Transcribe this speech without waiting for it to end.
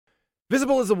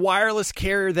Visible is a wireless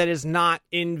carrier that is not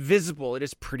invisible. It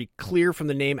is pretty clear from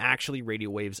the name. Actually, radio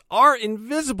waves are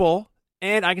invisible,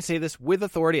 and I can say this with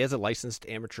authority as a licensed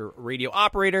amateur radio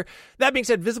operator. That being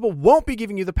said, Visible won't be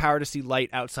giving you the power to see light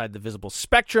outside the visible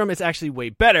spectrum. It's actually way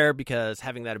better because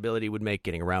having that ability would make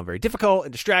getting around very difficult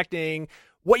and distracting.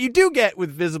 What you do get with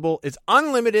Visible is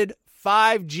unlimited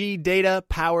 5G data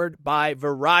powered by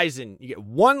Verizon. You get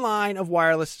one line of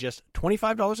wireless, just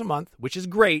 $25 a month, which is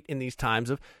great in these times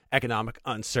of economic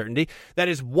uncertainty. That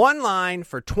is one line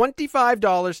for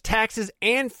 $25, taxes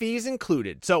and fees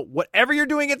included. So whatever you're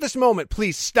doing at this moment,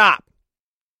 please stop.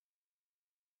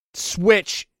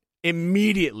 Switch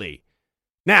immediately.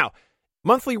 Now,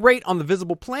 monthly rate on the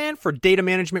Visible plan for data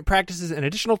management practices and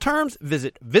additional terms,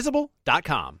 visit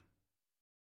visible.com.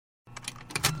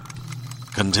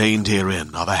 Contained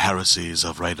herein are the heresies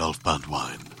of Radolf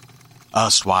Burntwine,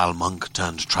 erstwhile monk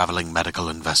turned traveling medical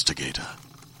investigator.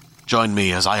 Join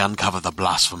me as I uncover the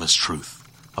blasphemous truth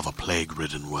of a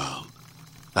plague-ridden world,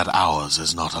 that ours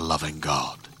is not a loving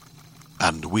God,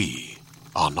 and we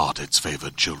are not its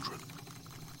favored children.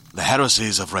 The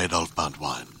heresies of Radolf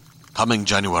Burntwine, coming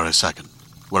January 2nd,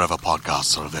 wherever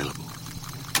podcasts are available.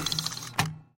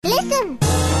 Listen!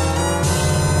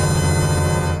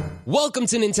 Welcome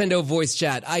to Nintendo Voice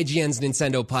Chat, IGN's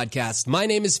Nintendo podcast. My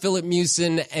name is Philip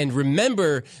Mewson, and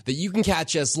remember that you can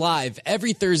catch us live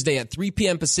every Thursday at 3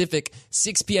 p.m. Pacific,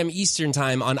 6 p.m. Eastern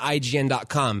Time on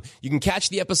IGN.com. You can catch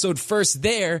the episode first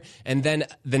there, and then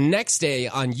the next day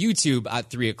on YouTube at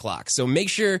 3 o'clock. So make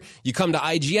sure you come to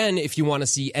IGN if you want to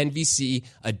see NVC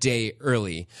a day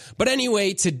early. But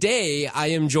anyway, today I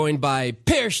am joined by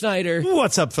Per Schneider.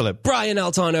 What's up, Philip? Brian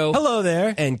Altano. Hello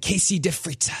there. And Casey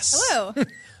DeFritas. Hello.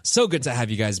 So good to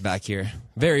have you guys back here.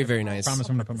 Very, very nice. I promise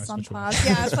I'm going to put my It's on Switch away. pause.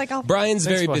 Yeah, it's like I'll... Brian's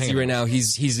very for busy hanging right out. now.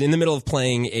 He's in the middle of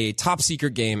playing a top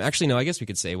secret game. Actually, no, I guess we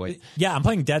could say what. Yeah, I'm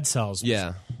playing Dead Cells.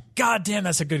 Yeah. God damn,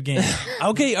 that's a good game.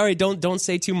 Okay, all right, don't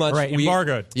say too much. All right,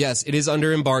 embargoed. Yes, it is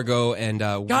under embargo, and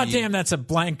God damn, that's a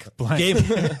blank game.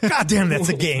 God damn, that's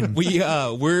a game. we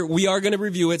are going to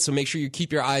review it, so make sure you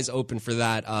keep your eyes open for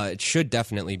that. It should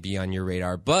definitely be on your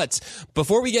radar. But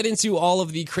before we get into all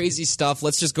of the crazy stuff,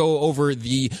 let's just go over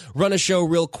the run of show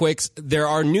real quick. There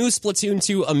are new Splatoon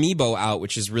 2 amiibo out,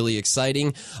 which is really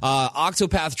exciting.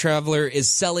 Octopath Traveler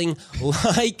is selling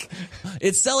like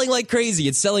crazy.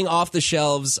 It's selling off the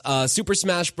shelves. Super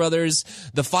Smash Brothers,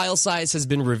 the file size has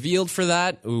been revealed for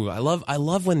that. Ooh, I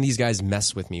love when these guys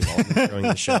mess with me while I'm throwing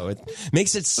the show. It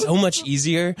makes it so much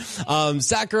easier.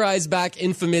 Sakurai's back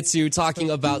in Famitsu talking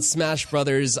about Smash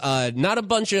Brothers. Not a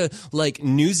bunch of like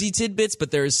newsy tidbits,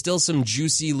 but there is still some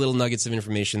juicy little nuggets of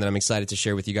information that I'm excited to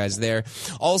share with you guys there.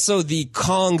 Also, the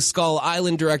Kong Skull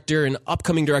Island director and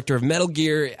upcoming director of Metal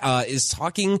Gear is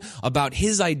talking about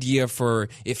his idea for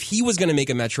if he was going to make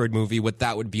a Metroid movie, what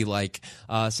that would be like.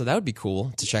 So that would be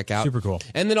cool to check out. Super cool.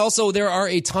 And then also there are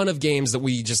a ton of games that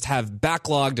we just have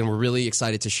backlogged and we're really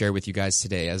excited to share with you guys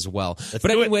today as well. But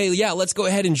anyway, yeah, let's go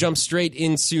ahead and jump straight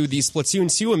into the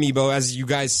Splatoon 2 amiibo, as you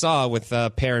guys saw with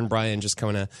Per and Brian just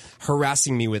kind of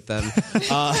harassing me with them.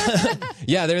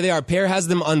 Yeah, there they are. Per has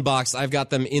them unboxed. I've got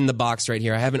them in the box right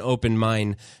here. I haven't opened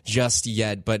mine just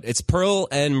yet, but it's Pearl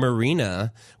and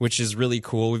Marina, which is really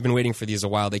cool. We've been waiting for these a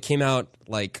while. They came out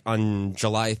like on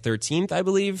July 13th, I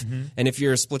believe. Mm-hmm. And if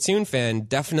you're a Splatoon fan,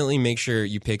 definitely make sure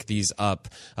you pick these up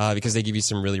because they give you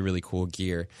some really, really cool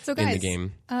gear So guys, in the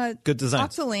game. Good design.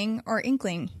 Octoling or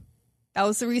Inkling? That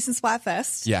was the recent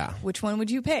Splatfest. Yeah. Which one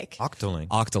would you pick? Octoling.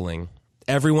 Octoling.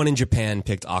 Everyone in Japan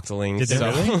picked Octoling. Did they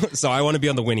really? So I want to be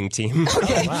on the winning team.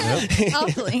 Okay. Wow, yep.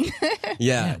 Octoling.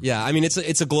 Yeah. I mean,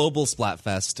 it's a global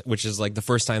Splatfest, which is like the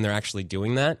first time they're actually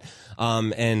doing that.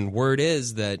 And word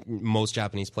is that most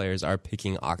Japanese players are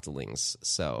picking Octolings.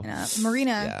 So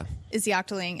Marina is the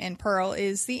Octoling and Pearl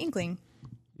is the Inkling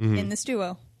in this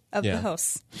duo of the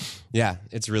hosts. Yeah,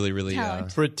 it's really, really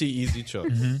pretty easy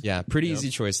choice. Yeah, pretty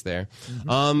easy choice there.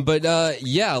 But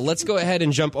let's go ahead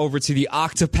and jump over to the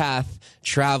Octopath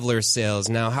Traveler sales.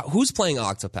 Now, who's playing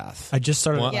Octopath? I just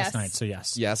started it Yes. last night, so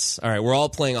yes. Yes. All right, we're all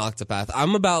playing Octopath.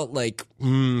 I'm about like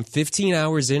 15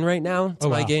 hours in right now to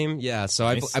my game. Yeah, so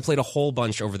Nice. I played a whole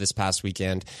bunch over this past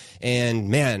weekend. And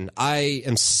man, I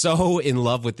am so in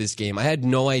love with this game. I had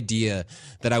no idea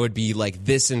that I would be like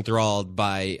this enthralled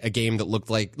by a game that looks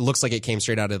like it came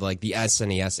straight out of like the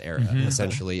SNES era,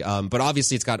 essentially. But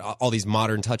obviously it's got all these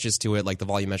modern touches to it, like the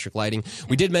volumetric lighting.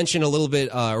 We did mention a little bit,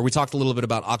 or we talked a little bit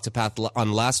about Octopath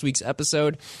on last week's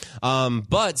episode.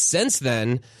 But since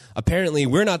then, apparently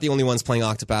we're not the only ones playing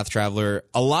Octopath Traveler.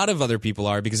 A lot of other people people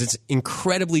are because it's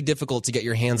incredibly difficult to get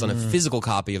your hands on a physical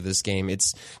copy of this game.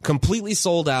 It's completely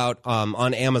sold out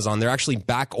on Amazon. They're actually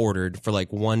back ordered for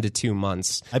like 1 to 2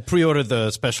 months. I pre-ordered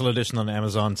the special edition on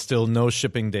Amazon. Still no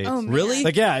shipping dates. Oh, man. Really?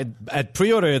 Like, yeah, at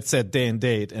pre-order it said day and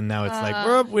date, and now it's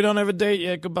like, we don't have a date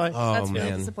yet. Goodbye. That's really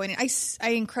man. disappointing. I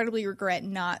incredibly regret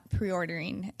not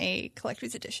pre-ordering a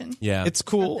collector's edition. Yeah. It's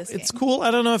cool. this It's game. cool.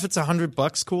 I don't know if it's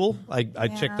 $100 cool. I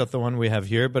checked out the one we have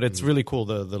here, but it's really cool.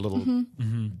 The little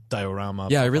diorama.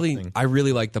 Yeah, pop-up thing. I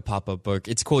really like the pop-up book.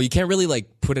 It's cool. You can't really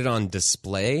like put it on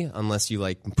display unless you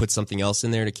like put something else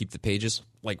in there to keep the pages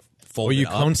like Or folded you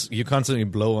up. you constantly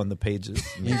blow on the pages.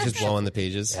 You just blow on the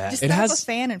pages. Just It have has a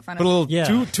fan in front Put a of it.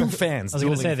 little Yeah. two fans. I was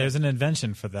going to dueling say, there's an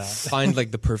invention for that. find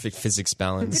like the perfect physics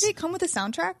balance. Did it come with a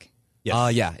soundtrack?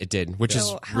 Yes. Yeah, it did, which is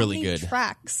So how really many good.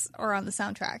 tracks are on the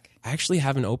soundtrack? I actually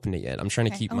haven't opened it yet. I'm trying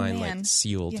to keep Oh, mine man. like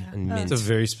sealed Yeah. and mint. It's a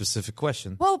very specific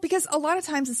question. Well, because a lot of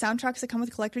times the soundtracks that come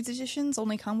with collector's editions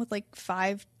only come with like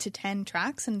 5 to 10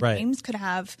 tracks, and Right. games could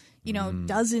have,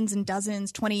 dozens and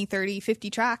dozens, 20, 30, 50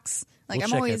 tracks. Like, We'll I'm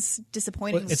check always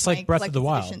disappointed Well, with it's my like Breath of the collector's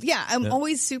Wild. editions. Yeah, I'm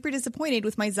always super disappointed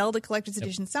with my Zelda collector's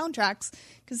edition soundtracks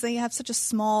because they have such a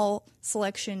small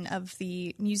selection of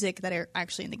the music that are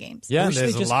actually in the games. Yeah, and wish they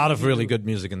there's a just lot of gave really you- good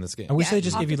music in this game. I wish Yeah, they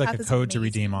just gave you like Octopath a is code to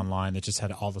amazing. redeem online that just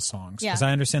had all the songs. Yeah. Because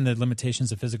I understand the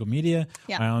limitations of physical media.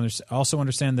 Yeah. I also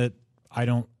understand that I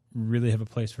don't really have a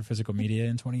place for physical media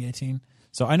in 2018.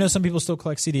 So I know some people still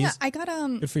collect CDs. Yeah, I got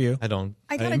Good for you. I don't.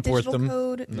 I got a import digital them.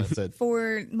 code and that's it.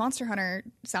 for Monster Hunter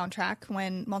soundtrack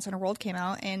when Monster Hunter World came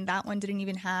out, and that one didn't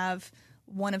even have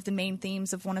one of the main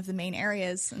themes of one of the main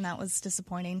areas, and that was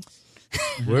disappointing.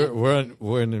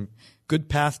 We're in a good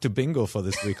path to bingo for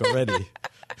this week already.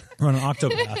 We're on an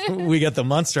Octopath. We got the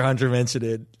Monster Hunter mentioned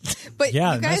it. But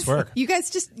Yeah, you guys, nice work. You guys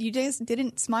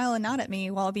didn't smile and nod at me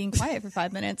while being quiet for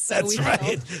 5 minutes. So That's we right.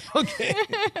 failed. Okay,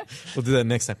 we'll do that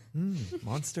next time.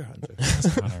 Monster Hunter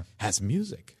Hunter. has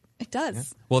music. It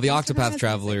does. Well, the Monster Hunter Octopath has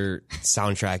Traveler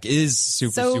soundtrack is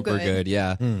super So good. good.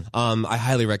 Yeah. I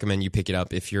highly recommend you pick it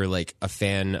up if you're like a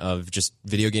fan of just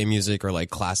video game music or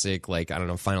like classic, like, I don't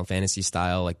know, Final Fantasy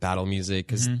style, like battle music.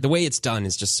 Because the way it's done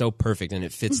is just so perfect and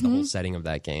it fits the whole setting of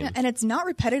that game. And it's not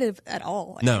repetitive at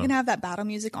all. Like, No. You can have that battle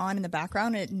music on in the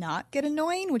background and it not get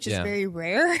annoying, which is Yeah. very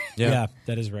rare. Yeah,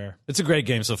 that is rare. It's a great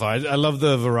game so far. I love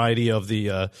the variety of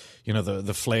the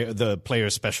the player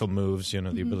special moves. The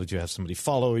ability to have somebody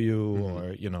follow you,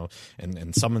 or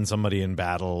and summon somebody in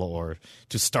battle, or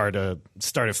to start a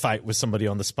fight with somebody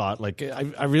on the spot. Like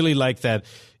I really like that.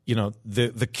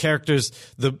 The characters,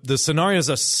 the scenarios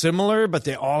are similar, but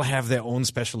they all have their own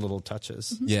special little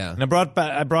touches. Yeah. And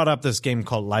I brought up this game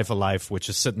called Life Alive, which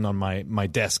is sitting on my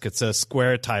desk. It's a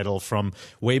Square title from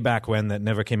way back when that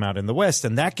never came out in the West.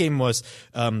 And that game was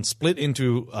split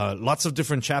into lots of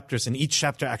different chapters, and each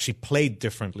chapter actually played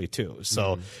differently too.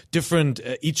 So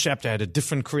each chapter had a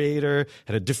different creator,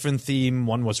 had a different theme.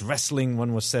 One was wrestling,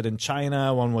 one was set in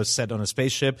China, one was set on a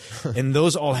spaceship, and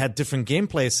those all had different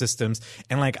gameplay systems.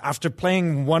 And like after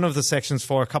playing one of the sections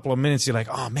for a couple of minutes, you're like,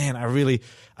 oh man, I really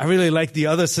like the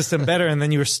other system better. And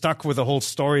then you're stuck with a whole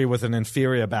story with an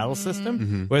inferior battle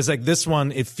system. Whereas like this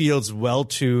one, it feels well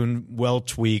tuned, well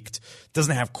tweaked.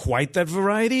 Doesn't have quite that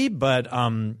variety, but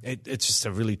it's just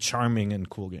a really charming and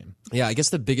cool game. Yeah, I guess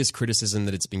the biggest criticism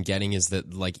that it's been getting is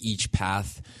that like each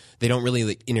path, they don't really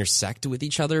like intersect with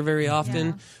each other very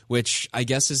often, which I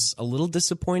guess is a little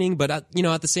disappointing. But at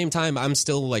the same time, I'm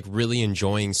still like really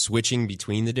enjoying switching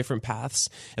between the different paths,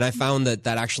 and I found that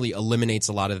actually eliminates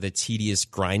a lot of the tedious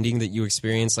grinding that you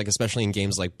experience, like especially in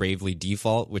games like Bravely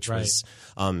Default, which was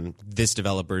this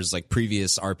developer's like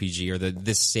previous RPG, or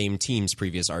this same team's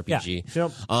previous RPG.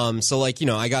 Yep. So like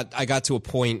I got to a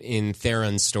point in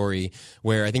Theron's story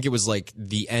where I think it was like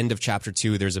the end of chapter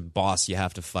 2. There's a boss you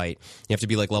have to fight. You have to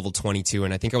be like level 22,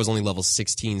 and I think I was only level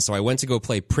 16. So I went to go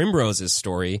play Primrose's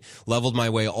story, leveled my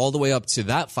way all the way up to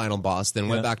that final boss, then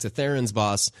went back to Theron's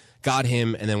boss, got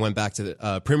him, and then went back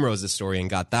to Primrose's story and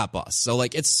got that boss. So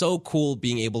like it's so cool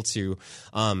being able to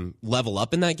level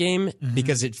up in that game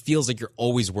because it feels like you're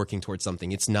always working towards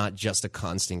something. It's not just a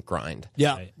constant grind.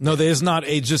 Yeah. No, there's not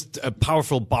just a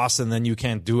powerful boss and then you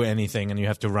can't do anything and you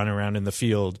have to run around in the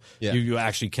field. Yeah. You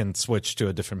actually can switch to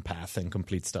a different path and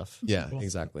complete stuff. Yeah,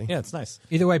 exactly. Yeah, it's nice.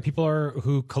 Either way, people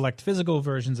who collect physical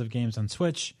versions of games on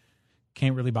Switch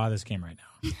can't really buy this game right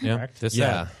now. Yeah. Correct? That's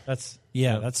Yeah. sad.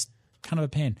 That's kind of a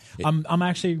pain. I'm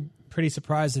actually pretty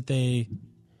surprised that they,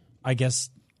 I guess,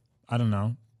 I don't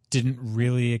know, didn't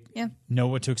really know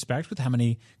what to expect with how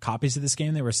many copies of this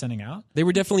game they were sending out? They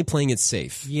were definitely playing it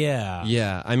safe. Yeah.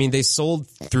 Yeah, I mean, they sold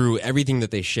through everything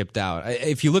that they shipped out.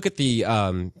 If you look at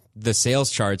the sales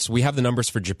charts, we have the numbers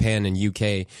for Japan and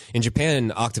UK. In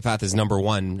Japan, Octopath is number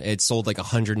one. It sold like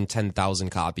 110,000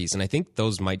 copies, and I think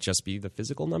those might just be the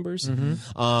physical numbers.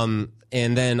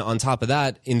 And then on top of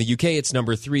that, in the UK, it's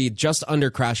number 3, just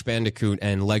under Crash Bandicoot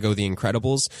and Lego The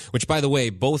Incredibles, which, by the way,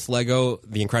 both Lego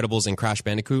The Incredibles and Crash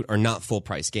Bandicoot are not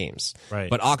full-price games. Right.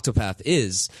 But Octopath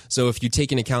is. So if you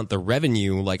take into account the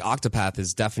revenue, like Octopath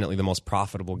is definitely the most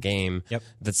profitable game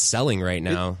that's selling right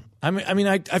now.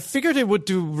 I figured it would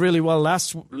do really well.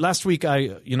 Last week, I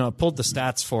pulled the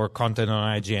stats for content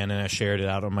on IGN and I shared it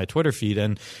out on my Twitter feed.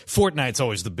 And Fortnite's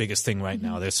always the biggest thing right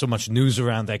now. There's so much news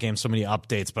around that game, so many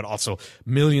updates, but also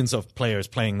millions of players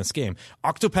playing this game.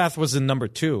 Octopath was in number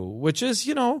 2, which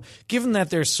is, given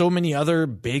that there's so many other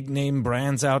big name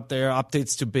brands out there,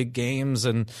 updates to big games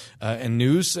and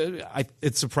news,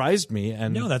 it surprised me.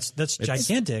 And No, that's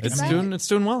gigantic. It's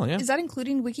doing well. Yeah. Is that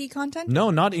including wiki content? No,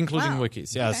 not including Wow.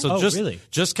 wikis. Yeah. Okay. So really?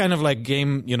 just kind of like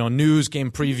game, news, game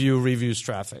preview, reviews,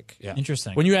 traffic. Yeah.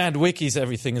 Interesting. When you add wikis,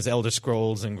 everything is Elder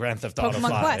Scrolls and Grand Theft Auto Pokemon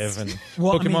 5 Quest. and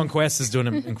Well, Pokemon Quest is doing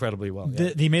incredibly well.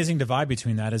 Yeah. The amazing divide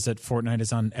between that is that Fortnite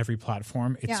is on every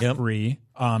platform. It's Yeah. free.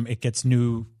 It gets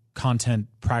new content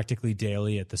practically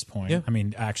daily at this point. Yeah. I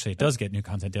mean, actually, it does get new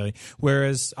content daily.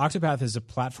 Whereas Octopath is a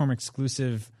platform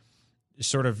exclusive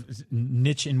sort of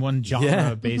niche in one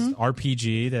genre based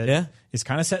RPG that is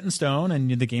kind of set in stone,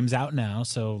 and the game's out now.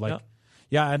 So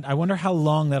and I wonder how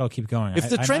long that'll keep going. If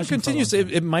the I trend imagine for a long continues, time.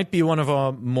 it might be one of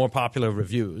our more popular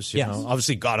reviews. Yes.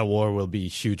 Obviously, God of War will be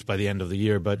huge by the end of the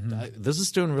year, but this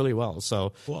is doing really well.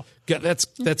 So Cool.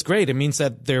 that's great. It means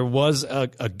that there was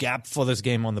a gap for this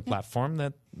game on the platform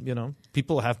that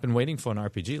people have been waiting for an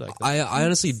RPG like that. I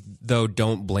honestly, though,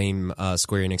 don't blame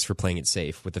Square Enix for playing it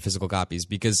safe with the physical copies,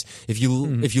 because if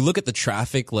you look at the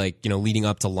traffic, leading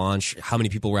up to launch, how many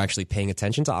people were actually paying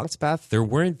attention to Octopath, there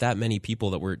weren't that many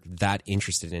people that were that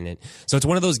interested in it. So it's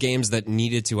one of those games that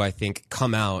needed to, I think,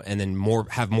 come out and then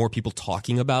have more people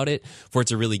talking about it for it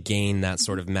to really gain that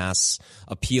sort of mass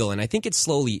appeal. And I think it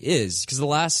slowly is, because the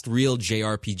last real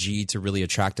JRPG to really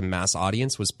attract a mass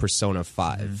audience was Persona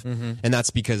 5. And that's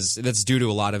because that's due to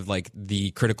a lot of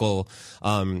the critical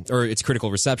or its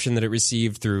critical reception that it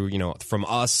received through from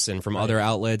us and from other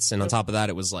outlets, and on top of that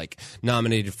it was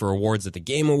nominated for awards at the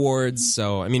Game Awards.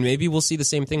 So I mean, maybe we'll see the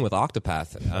same thing with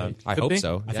Octopath. I hope be.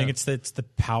 so. I think it's the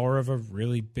power of a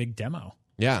really big demo.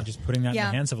 Yeah. And just putting that in the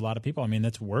hands of a lot of people. I mean,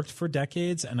 that's worked for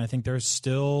decades, and I think there's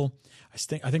still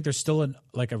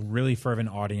a really fervent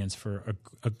audience for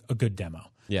a good demo.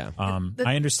 Yeah.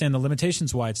 I understand the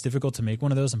limitations why it's difficult to make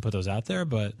one of those and put those out there,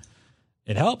 but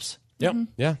it helps. Yep.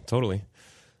 Yeah, totally.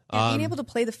 Being able to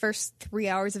play the first 3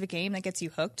 hours of a game that gets you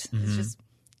hooked is just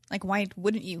why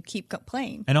wouldn't you keep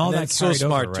playing? And all And that that's so carried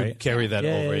smart over, right? to carry that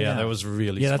over. Yeah, that was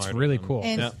really smart. that's really cool.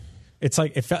 And It's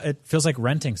like it feels like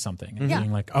renting something and Yeah.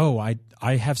 being like, oh,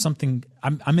 I have something.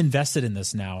 I'm invested in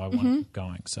this now. I want to keep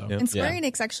going. So And Square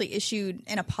Enix actually issued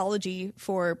an apology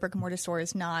for brick and mortar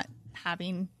stores not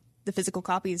having the physical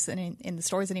copies in the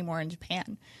stores anymore in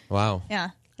Japan. Wow. Yeah,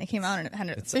 they came out and had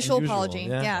an official unusual, apology.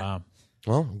 yeah. Yeah. wow.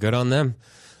 Well, good on them.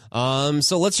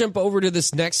 So let's jump over to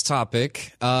this next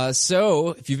topic. So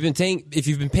if you've been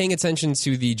paying attention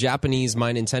to the Japanese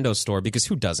My Nintendo store, because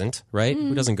who doesn't, right?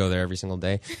 Who doesn't go there every single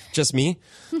day? Just me?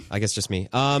 I guess just me.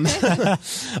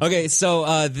 Okay,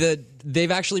 so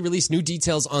they've actually released new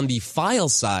details on the file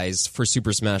size for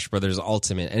Super Smash Bros.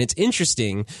 Ultimate, and it's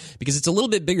interesting because it's a little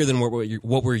bit bigger than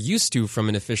what we're used to from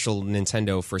an official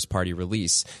Nintendo first-party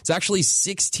release. It's actually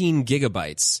 16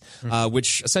 gigabytes,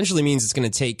 which essentially means it's going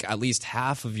to take at least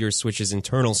half of your Switch's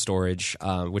internal storage,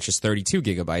 which is 32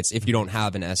 gigabytes, if you don't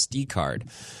have an SD card.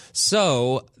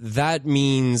 So that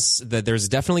means that there's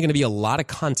definitely going to be a lot of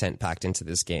content packed into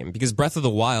this game, because Breath of the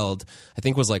Wild, I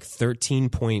think, was 13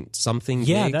 point something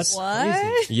gigs. That's What?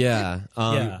 crazy. Yeah.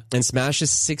 And Smash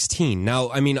is 16. Now,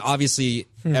 I mean, obviously,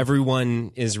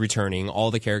 everyone is returning.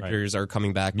 All the characters are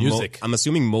coming back. Music. I'm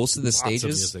assuming most of the Lots of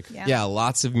stages. music. Yeah.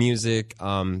 Lots of music.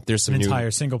 There's some An new.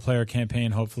 entire single player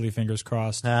campaign. Hopefully, fingers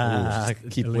crossed. Keep At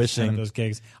least one wishing. of those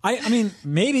gigs. I mean,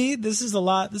 maybe this is a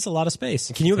lot. This is a lot of space.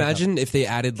 Can you imagine if they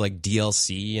added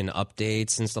DLC and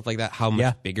updates and stuff like that? How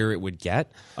much bigger it would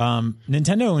get?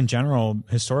 Nintendo in general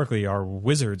historically are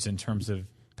wizards in terms of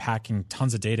packing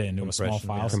tons of data into a small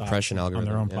file size Compression on their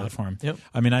algorithm, own yeah. platform. Yep.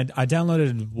 I mean, I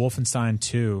downloaded Wolfenstein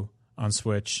 2 on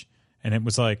Switch, and it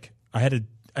was like I had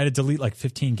to delete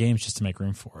 15 games just to make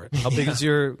room for it. How big is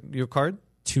your card?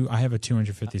 I have a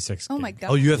 256. Oh gig. my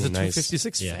god. Oh, you have the Nice.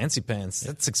 256 Yeah. fancy pants.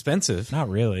 That's expensive. Not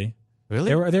really.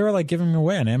 Really? They were like giving them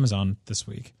away on Amazon this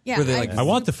week. Yeah, Were they like I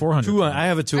want the 400. I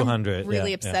have a 200. I'm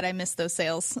really yeah, upset I missed those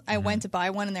sales. I went to buy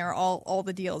one, and they were all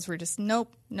the deals were just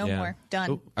nope, no Yeah. more,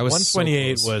 done. I was so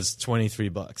 128 close. was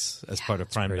 $23 as part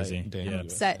of Prime crazy. Day. Yeah.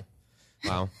 Upset.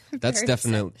 Wow, that's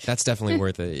Very definitely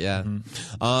worth it. Yeah,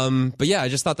 but yeah, I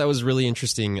just thought that was really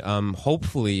interesting.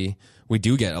 Hopefully, we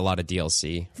do get a lot of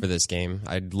DLC for this game.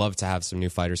 I'd love to have some new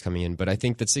fighters coming in, but I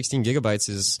think that 16 gigabytes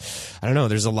is, I don't know.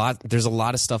 There's a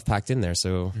lot of stuff packed in there,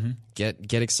 so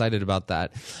get excited about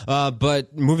that.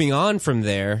 But moving on from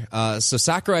there, so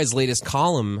Sakurai's latest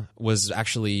column was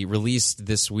actually released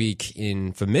this week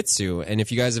in Famitsu, and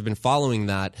if you guys have been following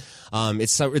that,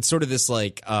 it's sort of this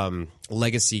like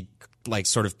legacy like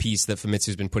sort of piece that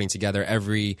Famitsu's been putting together.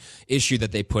 Every issue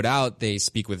that they put out, they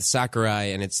speak with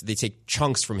Sakurai, and they take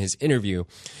chunks from his interview.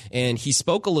 And he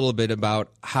spoke a little bit about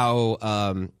how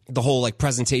the whole like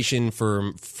presentation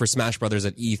for Smash Brothers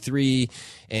at E3,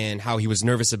 and how he was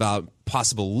nervous about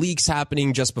possible leaks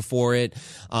happening just before it,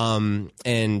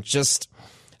 and just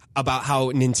about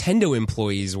how Nintendo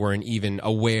employees weren't even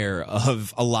aware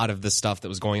of a lot of the stuff that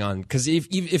was going on. Because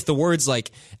if the words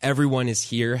like "everyone is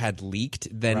here" had leaked,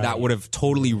 then that would have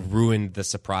totally ruined the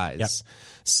surprise. Yep.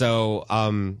 So,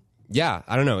 yeah,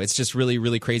 I don't know. It's just really,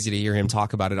 really crazy to hear him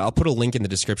talk about it. I'll put a link in the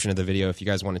description of the video if you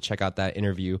guys want to check out that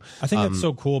interview. I think that's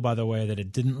so cool, by the way, that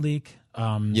it didn't leak.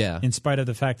 Yeah. In spite of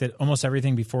the fact that almost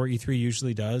everything before E3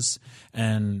 usually does,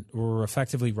 and we're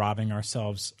effectively robbing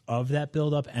ourselves of that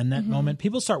buildup and that moment.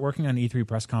 People start working on E3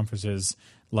 press conferences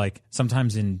like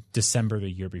sometimes in December the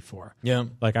year before. Yeah.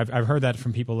 Like I've heard that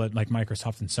from people at like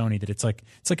Microsoft and Sony, that it's like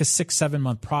a 6-7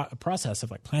 month process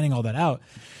of like planning all that out.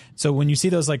 So when you see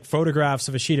those like photographs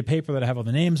of a sheet of paper that have all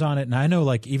the names on it, and I know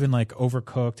like even like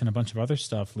Overcooked and a bunch of other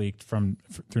stuff leaked through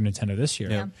Nintendo this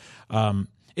year.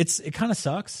 It kind of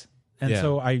sucks. And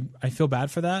so I feel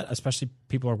bad for that, especially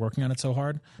people are working on it so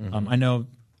hard. I know,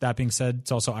 that being said,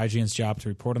 it's also IGN's job to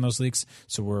report on those leaks,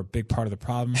 so we're a big part of the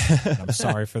problem. I'm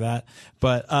sorry for that.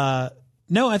 But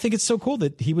no, I think it's so cool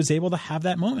that he was able to have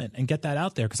that moment and get that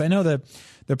out there, because I know the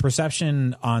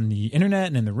perception on the internet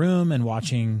and in the room and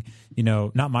watching,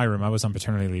 not my room. I was on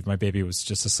paternity leave. My baby was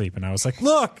just asleep, and I was like,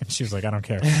 look! And she was like, I don't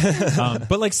care.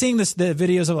 But like seeing the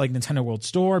videos of like Nintendo World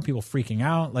Store, people freaking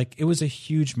out, like it was a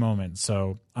huge moment.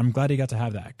 So I'm glad he got to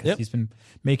have that, because he's been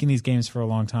making these games for a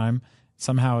long time.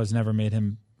 Somehow has never made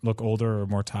him look older or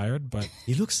more tired, but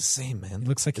he looks the same, man. He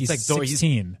looks like it's he's like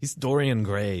 16. He's Dorian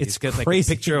Gray. It's he's got like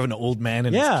crazy. a picture of an old man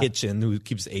in his kitchen who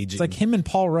keeps aging. It's like him and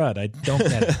Paul Rudd. I don't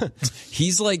get it.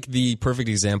 He's like the perfect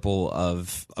example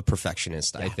of a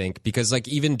perfectionist, I think, because like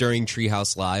even during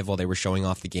Treehouse Live, while they were showing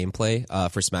off the gameplay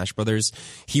for Smash Brothers,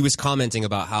 he was commenting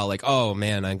about how like, oh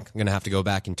man, I'm gonna have to go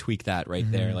back and tweak that right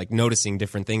there, like noticing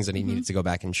different things that he needed to go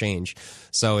back and change.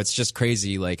 So it's just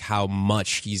crazy, like how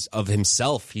much he's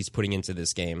putting into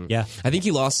this game. Yeah, I think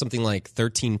he lost something like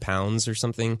 13 pounds or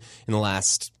something in the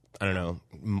last, I don't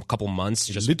know, couple months.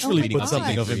 Just literally leading put up to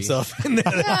something of E3. himself in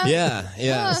there.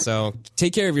 Yeah. So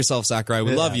take care of yourself, Sakurai.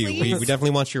 We love you. We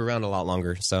definitely want you around a lot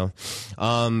longer. So,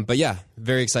 but yeah,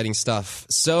 very exciting stuff.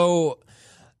 So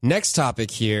next topic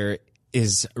here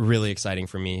is really exciting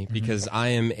for me because I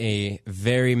am a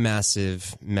very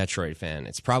massive Metroid fan.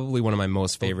 It's probably one of my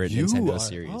most favorite Nintendo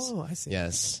series. Oh, I see.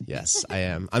 Yes, I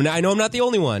am. I know I'm not the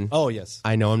only one. Oh, yes.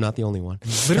 I know I'm not the only one.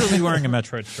 Literally wearing a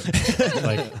Metroid shirt.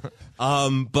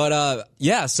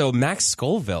 So Max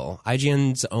Scoville,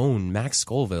 IGN's own Max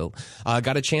Scoville,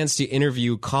 got a chance to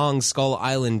interview Kong Skull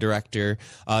Island director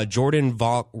Jordan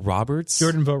Vogt Roberts.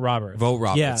 Jordan Vogt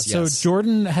Roberts. Yeah, so yes.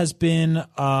 Jordan has been...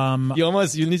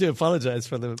 You need to apologize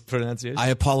for the pronunciation. I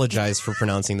apologize for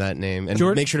pronouncing that name, and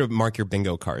make sure to mark your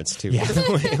bingo cards too. Yeah.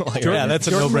 That's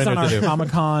a Jordan was on no-brainer our to do.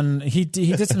 Comic-Con. He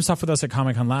did some stuff with us at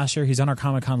Comic-Con last year. He's on our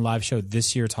Comic-Con live show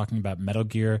this year talking about Metal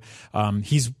Gear.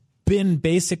 He's been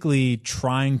basically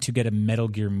trying to get a Metal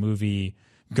Gear movie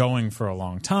going for a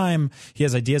long time. He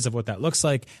has ideas of what that looks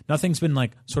like. Nothing's been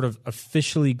like sort of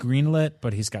officially greenlit,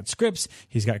 but he's got scripts.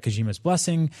 He's got Kojima's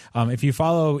blessing. If you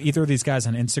follow either of these guys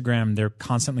on Instagram, they're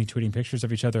constantly tweeting pictures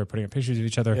of each other, putting up pictures of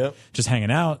each other, just hanging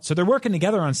out. So they're working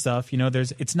together on stuff.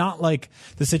 It's not like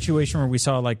the situation where we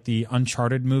saw like the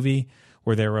Uncharted movie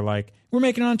where they were like, we're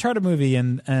making an Uncharted movie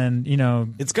and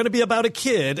it's going to be about a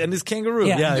kid and his kangaroo.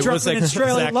 Yeah, it was like and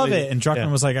Strela love it. And Druckmann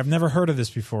yeah. was like, I've never heard of this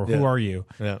before. Who are you?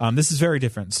 Yeah. This is very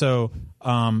different. So,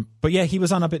 but yeah, he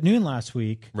was on Up at Noon last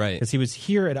week. Right. Because he was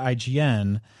here at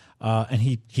IGN. And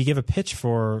he gave a pitch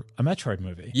for a Metroid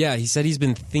movie. Yeah, he said he's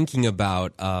been thinking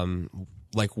about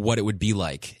like what it would be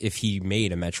like if he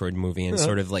made a Metroid movie and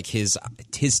sort of like his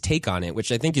take on it,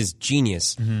 which I think is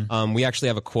genius. We actually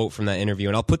have a quote from that interview,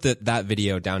 and I'll put that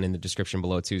video down in the description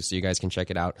below too, so you guys can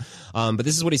check it out. But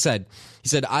this is what he said. He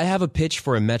said, "I have a pitch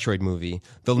for a Metroid movie.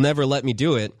 They'll never let me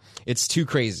do it. It's too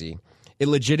crazy. It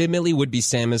legitimately would be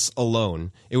Samus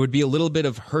alone. It would be a little bit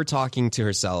of her talking to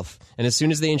herself. And as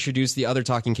soon as they introduce the other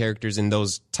talking characters in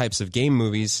those types of game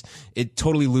movies, it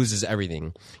totally loses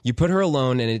everything. You put her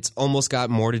alone, and it's almost got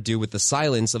more to do with the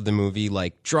silence of the movie,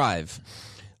 like Drive.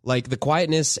 Like the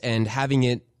quietness and having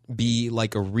it be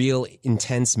like a real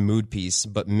intense mood piece,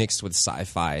 but mixed with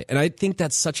sci-fi." And I think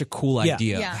that's such a cool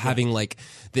idea, having like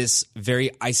this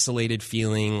very isolated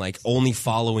feeling, like only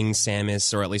following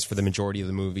Samus, or at least for the majority of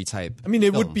the movie type. I mean,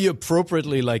 it would be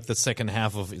appropriately like the second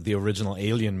half of the original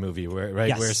Alien movie,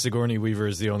 where Sigourney Weaver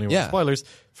is the only one. Spoilers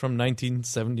from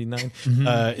 1979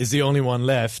 is the only one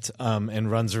left, and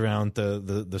runs around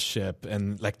the ship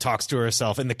and like talks to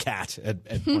herself and the cat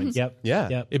at points. Yep.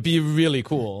 It'd be really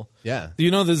cool. Yeah.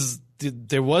 You know,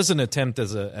 there was an attempt at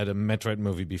a Metroid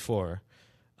movie before.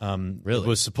 Really? It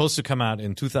was supposed to come out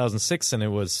in 2006, and it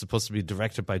was supposed to be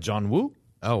directed by John Woo.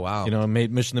 Oh, wow. You know,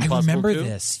 made Mission Impossible. I remember 2.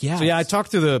 this, yeah. So, yeah, I talked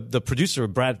to the producer,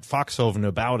 Brad Foxhoven,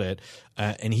 about it,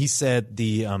 and he said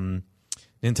the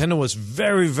Nintendo was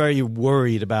very, very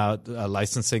worried about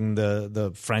licensing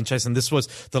the franchise, and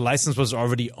the license was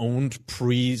already owned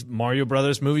pre-Mario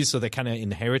Brothers movie, so they kind of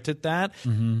inherited that.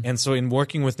 And so in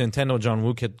working with Nintendo, John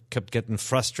Woo kept getting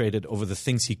frustrated over the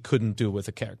things he couldn't do with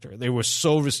the character. They were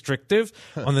so restrictive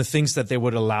on the things that they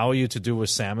would allow you to do with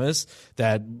Samus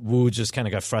that Woo just kind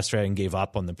of got frustrated and gave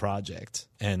up on the project.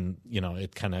 And, you know,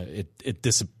 it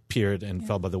disappeared and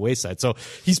fell by the wayside. So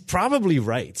he's probably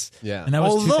right. Yeah. And that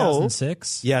was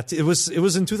 2006? Yeah, it was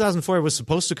in 2004. It was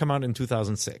supposed to come out in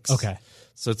 2006. Okay.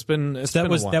 So it's been a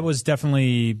while. That was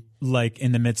definitely like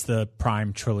in the midst of the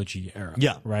Prime trilogy era.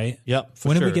 Yeah. Right? Yeah.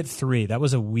 When did we get 3? That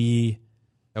was a Wii.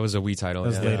 That was a Wii title. That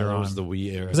was later that on. was the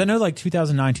Wii era. Because I know like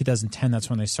 2009, 2010, that's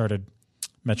when they started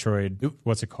Metroid.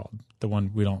 What's it called? The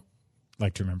one we don't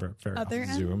like to remember very Other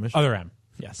often. M? Zero Mission. Other M.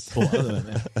 Yes. Well, other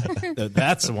than that,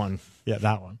 that's the one. Yeah,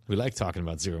 that one. We like talking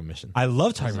about Zero Mission. I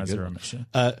love talking about Zero Mission.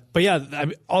 But yeah,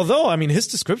 although his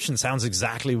description sounds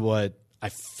exactly what I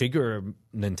figure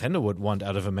Nintendo would want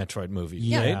out of a Metroid movie.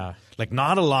 Yeah. Right? Like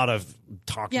not a lot of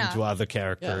talking to other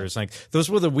characters. Like those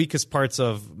were the weakest parts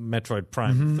of Metroid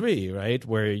Prime 3, right?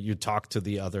 Where you talk to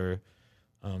the other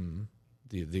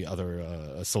the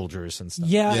other soldiers and stuff.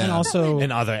 Yeah, and also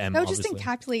and other M. That would just obviously.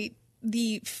 encapsulate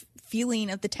the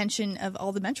feeling of the tension of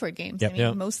all the Metroid games. Yep. I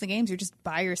mean, most of the games you're just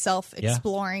by yourself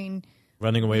exploring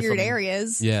running away weird from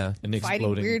areas, an fighting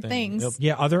exploding weird thing. things.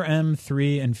 Yeah, Other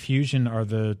M3 and Fusion are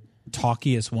the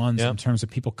talkiest ones in terms of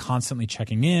people constantly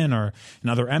checking in, or in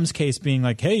Other M's case being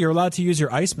like, hey, you're allowed to use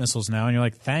your ice missiles now, and you're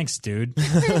like, thanks, dude.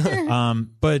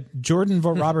 But Jordan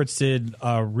Vogt Roberts did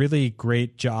a really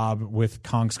great job with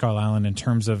Kong Skull Island in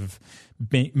terms of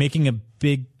making a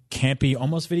big campy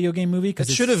almost video game movie. It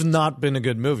should have not been a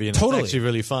good movie, and Totally. it's actually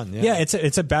really fun. Yeah,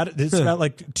 it's about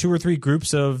like 2 or 3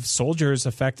 groups of soldiers,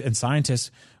 and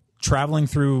scientists traveling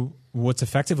through what's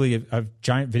effectively a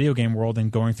giant video game world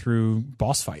and going through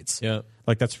boss fights. Yeah.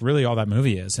 Like that's really all that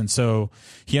movie is. And so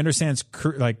he understands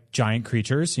like giant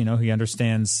creatures, you know, he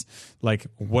understands like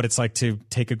what it's like to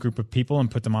take a group of people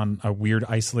and put them on a weird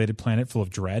isolated planet full of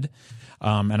dread.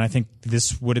 And I think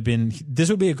this would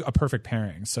be a perfect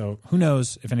pairing. So who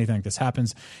knows if anything like this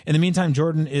happens. In the meantime,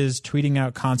 Jordan is tweeting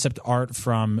out concept art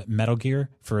from Metal Gear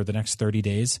for the next 30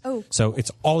 days. Oh, so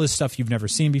it's all this stuff you've never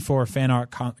seen before, fan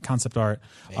art, concept art,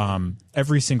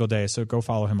 every single day. So go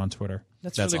follow him on Twitter.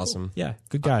 That's really awesome. Cool. Yeah,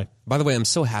 good guy. By the way, I'm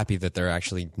so happy that they're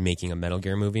actually making a Metal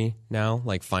Gear movie now.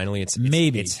 Like finally,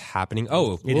 it's happening.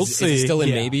 Oh, We'll is see. it still in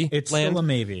Yeah, maybe it's land? still a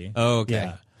maybe. Oh, okay.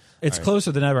 Yeah. It's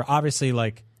closer than ever. Obviously,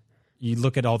 like you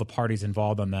look at all the parties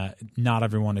involved on that, not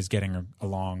everyone is getting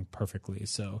along perfectly.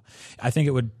 So I think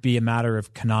it would be a matter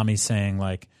of Konami saying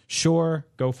like, sure,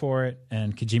 go for it.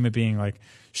 And Kojima being like,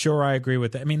 sure, I agree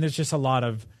with that. I mean, there's just a lot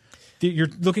of, you're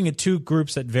looking at 2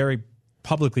 groups that very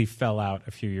publicly fell out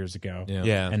a few years ago.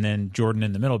 Yeah. And then Jordan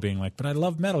in the middle being like, but I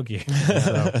love Metal Gear.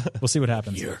 So we'll see what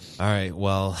happens. All right,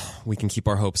 well, we can keep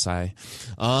our hopes high.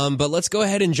 But let's go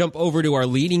ahead and jump over to our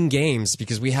leading games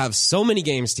because we have so many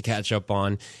games to catch up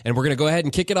on. And we're going to go ahead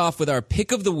and kick it off with our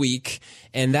pick of the week.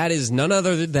 And that is none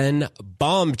other than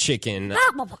Bomb Chicken.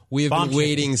 We have been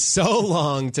waiting so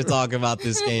long to talk about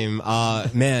this game.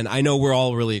 Man, I know we're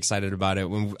all really excited about it.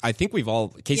 I think we've all...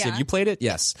 Casey, have you played it?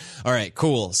 Yes. All right,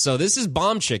 cool. So this is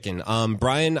Bomb Chicken.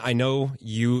 Brian, I know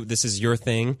this is your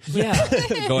thing. Yeah.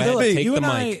 Go ahead, take the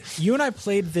mic. You and I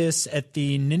played this at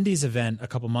the Nindies event a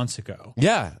couple months ago.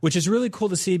 Yeah. Which is really cool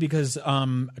to see because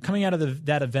coming out of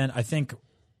that event, I think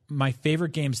my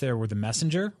favorite games there were The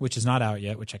Messenger, which is not out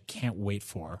yet, which I can't wait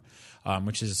for,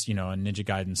 which is, a Ninja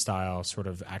Gaiden style sort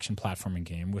of action platforming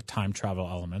game with time travel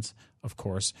elements, of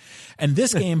course. And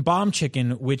this game, Bomb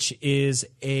Chicken, which is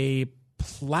a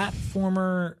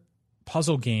platformer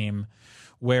puzzle game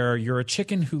where you're a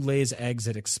chicken who lays eggs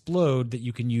that explode that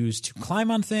you can use to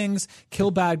climb on things, kill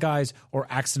bad guys, or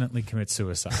accidentally commit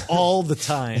suicide. All the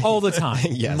time. All the time.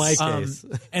 Yes. In my case.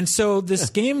 And so this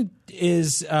game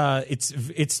is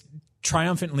it's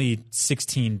triumphantly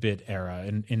 16-bit era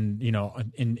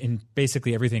in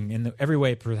basically everything, in every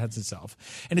way it presents itself.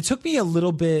 And it took me a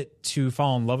little bit to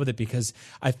fall in love with it because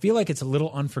I feel like it's a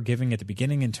little unforgiving at the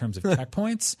beginning in terms of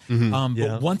checkpoints.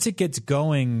 But once it gets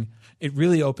going, it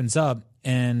really opens up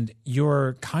and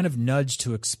you're kind of nudged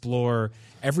to explore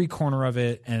every corner of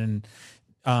it and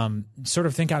sort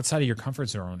of think outside of your comfort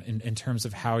zone in terms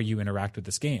of how you interact with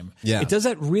this game. Yeah. It does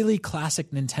that really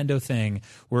classic Nintendo thing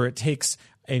where it takes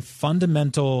a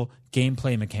fundamental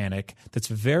gameplay mechanic that's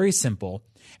very simple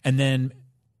and then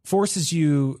forces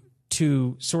you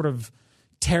to sort of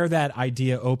tear that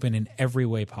idea open in every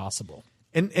way possible.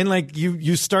 And like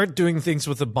you start doing things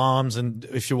with the bombs, and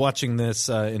if you're watching this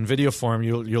in video form,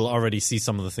 you'll already see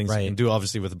some of the things you can do,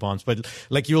 obviously, with the bombs. But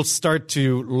like you'll start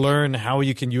to learn how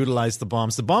you can utilize the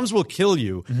bombs. The bombs will kill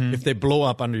you if they blow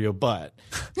up under your butt,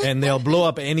 and they'll blow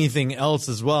up anything else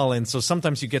as well. And so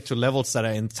sometimes you get to levels that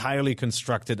are entirely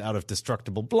constructed out of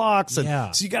destructible blocks,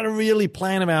 and so you got to really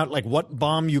plan them out, like what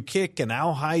bomb you kick and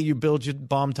how high you build your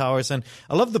bomb towers. And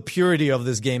I love the purity of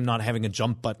this game not having a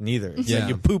jump button either. It's like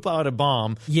you poop out a bomb.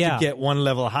 To get one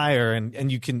level higher,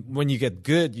 and you can, when you get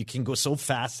good, you can go so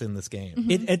fast in this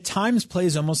game. It at times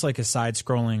plays almost like a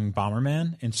side-scrolling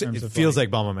Bomberman in terms of it feels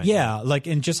like Bomberman. Yeah, like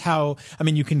in just how, I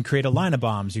mean, you can create a line of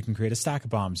bombs, you can create a stack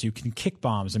of bombs, you can kick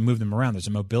bombs and move them around. There's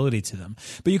a mobility to them,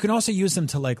 but you can also use them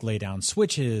to like lay down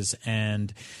switches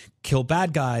and kill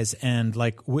bad guys, and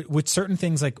like with certain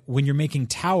things, like when you're making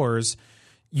towers.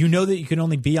 You know that you can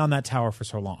only be on that tower for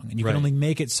so long, and you can only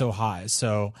make it so high.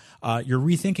 So you're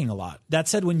rethinking a lot. That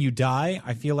said, when you die,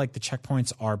 I feel like the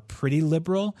checkpoints are pretty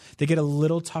liberal. They get a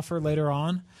little tougher later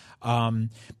on.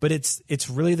 But it's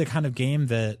really the kind of game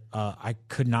that I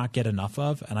could not get enough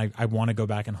of, and I want to go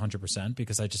back in 100%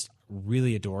 because I just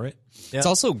really adore it. Yeah. It's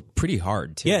also pretty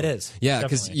hard, too. Yeah, it is. Yeah,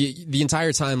 because the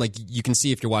entire time, like, you can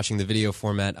see if you're watching the video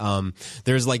format,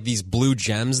 there's like these blue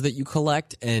gems that you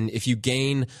collect, and if you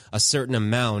gain a certain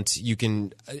amount, you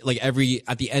can, like,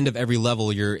 at the end of every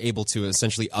level, you're able to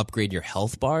essentially upgrade your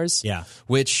health bars. Yeah.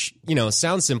 Which,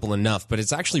 sounds simple enough, but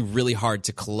it's actually really hard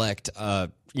to collect,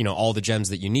 all the gems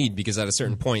that you need, because at a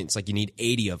certain point, it's like you need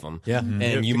 80 of them. Yeah.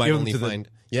 And you might only find...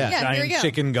 giant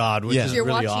chicken god, which is You're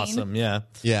really watching. awesome. Yeah,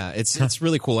 it's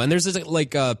really cool. And there's this,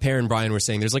 like Per and Brian were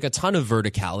saying, there's like a ton of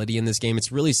verticality in this game.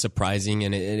 It's really surprising,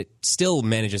 and it still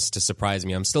manages to surprise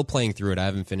me. I'm still playing through it. I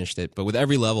haven't finished it, but with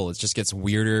every level, it just gets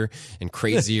weirder and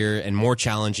crazier and more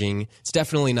challenging. It's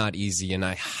definitely not easy, and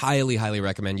I highly, highly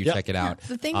recommend you check it out.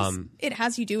 The things it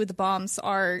has you do with the bombs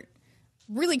are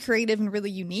really creative and really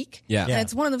unique. Yeah. And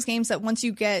it's one of those games that once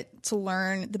you get to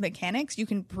learn the mechanics, you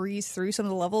can breeze through some of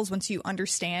the levels once you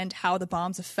understand how the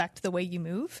bombs affect the way you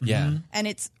move. Yeah. And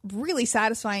it's really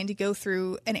satisfying to go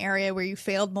through an area where you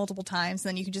failed multiple times, and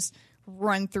then you can just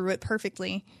run through it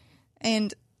perfectly.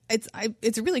 And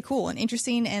it's really cool and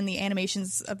interesting, and the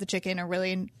animations of the chicken are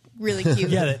really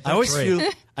cute.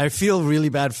 I feel really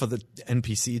bad for the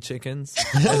NPC chickens.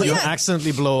 You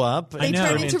accidentally blow up. They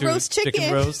turn into roast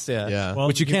chicken. Roast, Yeah. Well,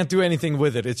 but you can't do anything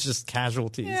with it. It's just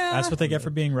casualties. Yeah. That's what they get for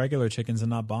being regular chickens and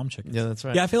not bomb chickens. Yeah, that's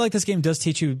right. Yeah, I feel like this game does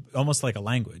teach you almost like a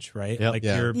language, right? Yep. Like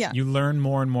Yeah. you learn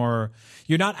more and more.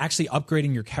 You're not actually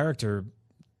upgrading your character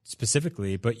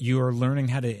specifically, but you are learning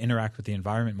how to interact with the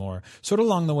environment more. Sort of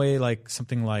along the way, like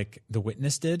something like The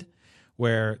Witness did,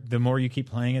 where the more you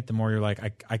keep playing it, the more you're like,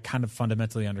 I kind of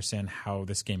fundamentally understand how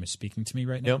this game is speaking to me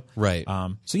right now. Yep. Right.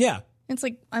 So yeah. It's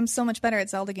like I'm so much better at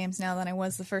Zelda games now than I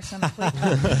was the first time I played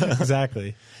them.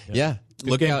 Exactly. Yeah.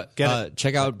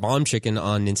 check out Bomb Chicken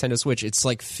on Nintendo Switch. It's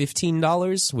like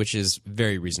 $15, which is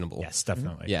very reasonable. Yes,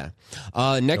 definitely. Yeah.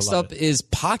 Next up is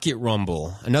Pocket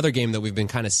Rumble, another game that we've been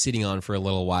kind of sitting on for a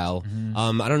little while.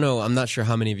 I don't know. I'm not sure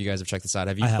how many of you guys have checked this out.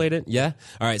 Have you played it? Yeah.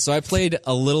 All right. So I played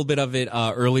a little bit of it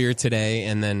earlier today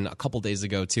and then a couple days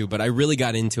ago too, but I really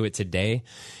got into it today.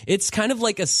 It's kind of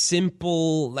like a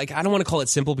simple, like I don't want to call it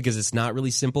simple because it's not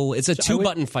really simple. It's a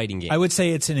two-button fighting game. I would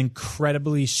say it's an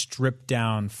incredibly stripped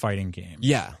down fighting game.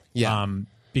 Yeah.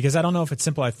 Because I don't know if it's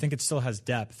simple. I think it still has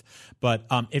depth, but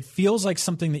it feels like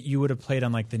something that you would have played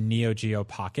on like the Neo Geo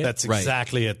Pocket. That's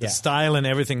exactly it. The style and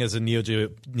everything is a Neo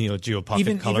Geo Pocket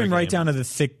even color right game. down to the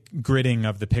thick gridding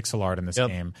of the pixel art in this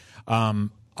game.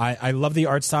 I love the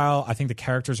art style. I think the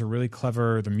characters are really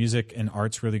clever. The music and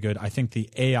art's really good. I think the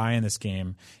AI in this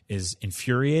game is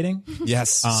infuriating. Yes,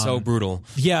 so brutal.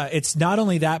 Yeah, it's not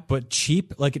only that, but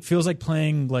cheap. Like it feels like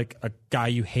playing like a guy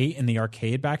you hate in the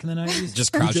arcade back in the 90s.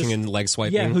 Just crouching and leg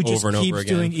swiping who just over and keeps over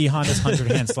again. doing E Honda's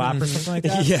 100-hand slap or something like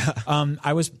that. Yeah.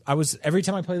 I was every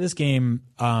time I play this game,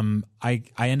 I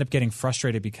end up getting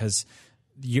frustrated because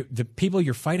the people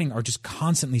you're fighting are just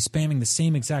constantly spamming the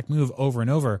same exact move over and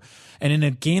over. And in a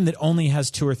game that only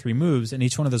has 2 or 3 moves, and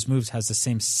each one of those moves has the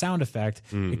same sound effect,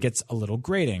 it gets a little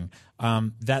grating.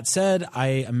 That said,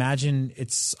 I imagine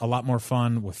it's a lot more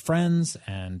fun with friends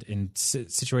and in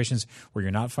situations where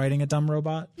you're not fighting a dumb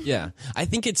robot. Yeah. I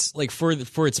think it's like for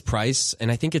its price,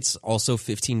 and I think it's also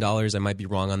 $15. I might be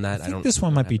wrong on that. I think this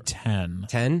one might be 10.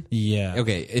 10? Yeah.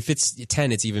 Okay. If it's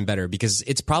 10, it's even better because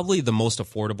it's probably the most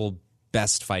affordable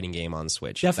best fighting game on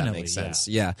Switch. Definitely, if that makes sense.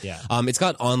 Yeah. It's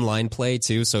got online play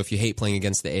too, so if you hate playing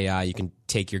against the AI, you can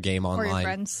take your game online. Or your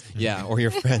friends. Yeah, or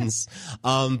your friends.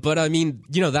 But I mean,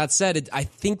 that said, I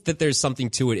think that there's something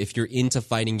to it if you're into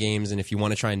fighting games and if you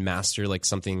want to try and master like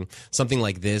something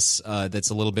like this that's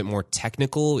a little bit more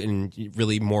technical and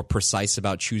really more precise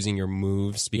about choosing your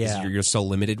moves because you're so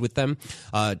limited with them.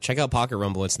 Check out Pocket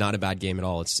Rumble. It's not a bad game at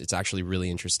all. It's actually really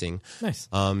interesting. Nice.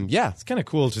 It's kind of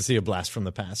cool to see a blast from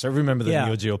the past. I remember the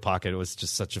Neo Geo Pocket. It was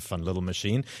just such a fun little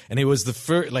machine, and it was the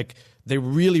first. Like there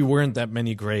really weren't that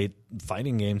many great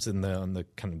fighting games on the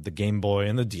kind of the Game Boy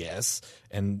and the DS,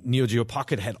 and Neo Geo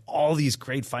Pocket had all these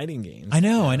great fighting games. I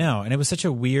know, and it was such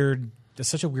a weird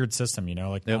system.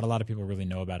 Like not a lot of people really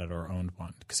know about it or owned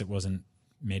one because it wasn't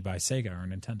made by Sega or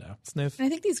Nintendo. And I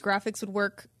think these graphics would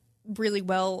work really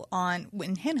well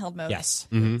in handheld mode. Yes.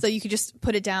 So you could just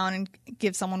put it down and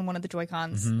give someone one of the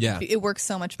Joy-Cons. Yeah. It works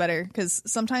so much better because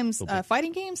sometimes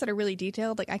fighting games that are really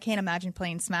detailed, like I can't imagine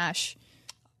playing Smash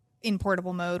in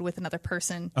portable mode with another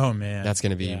person. Oh man, that's going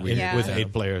to be weird. Yeah. With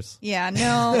 8 players. Yeah,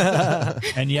 no.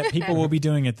 And yet people will be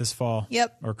doing it this fall.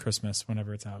 Yep. Or Christmas,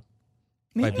 whenever it's out.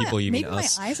 Maybe By people, you mean maybe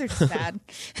us. my eyes are just bad.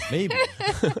 Maybe.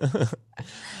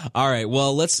 All right,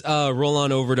 well, let's roll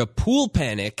on over to Pool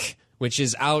Panic, which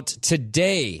is out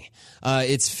today.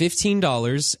 It's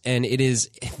 $15, and it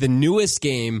is the newest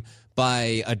game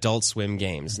by Adult Swim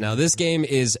Games. Now, this game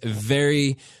is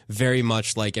very, very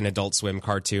much like an Adult Swim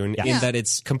cartoon in that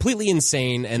it's completely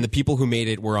insane, and the people who made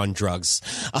it were on drugs.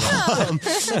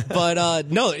 But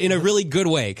no, in a really good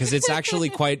way, because it's actually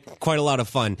quite a lot of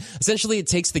fun. Essentially, it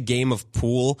takes the game of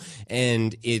pool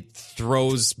and it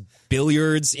throws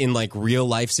billiards in like real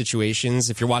life situations.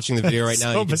 If you're watching the video right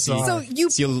now, you can see a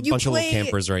bunch of little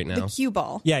campers right now. The cue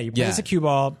ball. Yeah, you play as a cue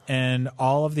ball, and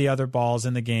all of the other balls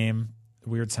in the game,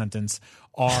 weird sentence,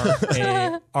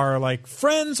 are like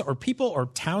friends or people or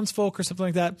townsfolk or something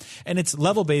like that. And it's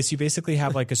level based. You basically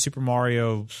have like a Super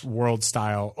Mario World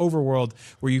style overworld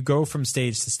where you go from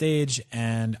stage to stage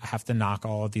and have to knock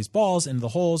all of these balls into the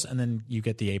holes, and then you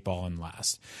get the 8 ball in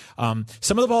last.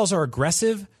 Some of the balls are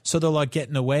aggressive, so they'll like get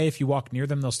in the way. If you walk near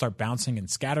them, they'll start bouncing and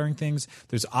scattering things.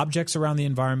 There's objects around the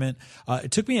environment.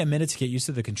 It took me a minute to get used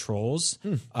to the controls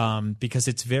because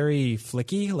it's very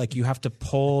flicky. Like you have to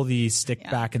pull the stick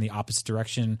back in the opposite direction.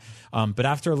 But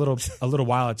after a little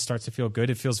while, it starts to feel good.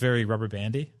 It feels very rubber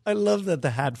bandy. I love that the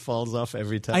hat falls off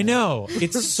every time. I know.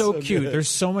 It's so cute. Good. There's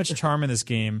so much charm in this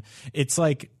game. It's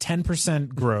like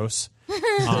 10% gross.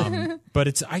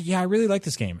 But I really like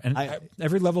this game. And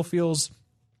every level feels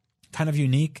kind of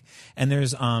unique, and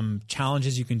there's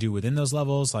challenges you can do within those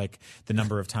levels, like the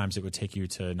number of times it would take you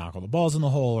to knock all the balls in the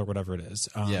hole or whatever it is.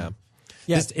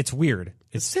 It's weird.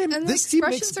 And the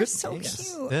expressions are so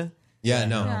cute. Yeah. Yeah,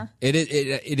 Yeah.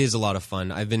 It is a lot of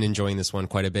fun. I've been enjoying this one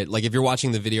quite a bit. Like if you're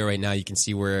watching the video right now, you can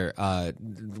see where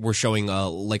we're showing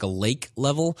like a lake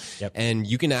level, and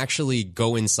you can actually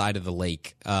go inside of the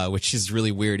lake, which is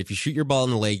really weird. If you shoot your ball in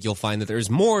the lake, you'll find that there's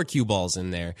more cue balls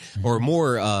in there or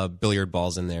more billiard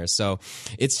balls in there. So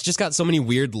it's just got so many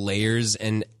weird layers,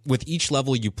 and with each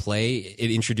level you play, it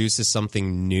introduces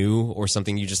something new or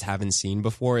something you just haven't seen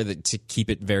before to keep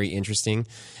it very interesting.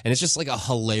 And it's just like a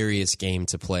hilarious game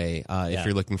to play. If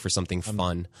you're looking for something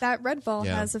fun. That red ball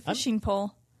has a fishing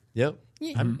pole. Yep.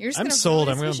 You're just I'm gonna sold.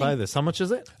 run I'm going to fishing. buy this. How much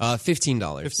is it? $15.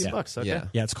 $15. Okay. Yeah.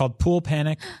 Yeah, it's called Pool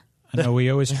Panic. I know we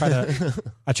always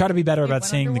I try to be better about went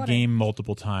saying the underwater. game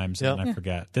multiple times, and Yep. then I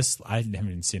forget. I haven't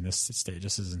even seen this stage.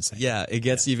 This is insane. Yeah, it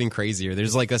gets even crazier.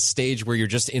 There's like a stage where you're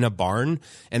just in a barn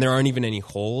and there aren't even any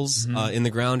holes in the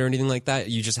ground or anything like that.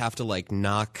 You just have to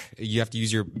you have to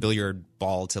use your billiard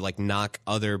ball to like knock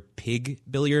other pig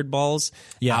billiard balls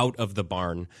out of the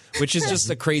barn, which is just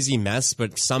a crazy mess,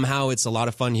 but somehow it's a lot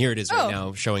of fun. Here it is right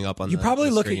now showing up on You probably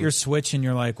the look at screen. your Switch and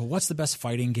you're like, well, what's the best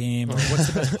fighting game? Or what's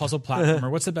the best puzzle platformer?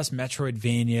 What's the best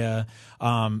Metroidvania?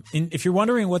 If you're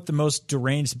wondering what the most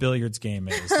deranged billiards game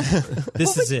is,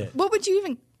 this is it. What would you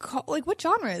even call? Like, what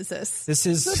genre is this? This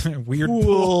is weird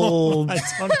Pool I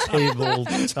don't know.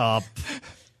 tabletop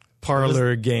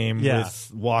parlor game Yeah.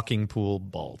 with walking pool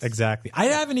balls. Exactly. I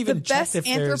haven't The even best checked if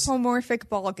there's. anthropomorphic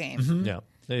ball game. Yeah.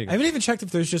 There you I go. haven't even checked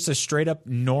if there's just a straight up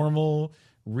normal,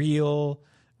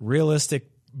 realistic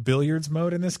billiards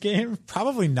mode in this game.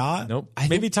 Probably not. Nope.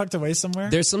 Maybe tucked away somewhere.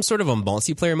 There's some sort of a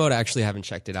multiplayer mode. I actually haven't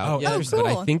checked it out yet, cool. but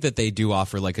I think that they do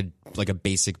offer like a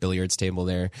basic billiards table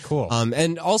there. Cool.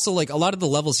 And also like a lot of the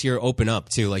levels here open up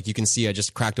too. Like you can see, I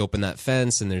just cracked open that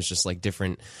fence, and there's just like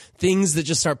different things that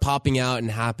just start popping out and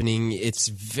happening. It's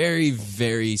very,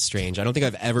 very strange. I don't think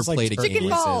I've ever like played a Chicken game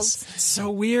like balls. this. It's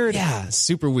so weird. Yeah,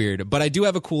 super weird. But I do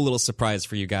have a cool little surprise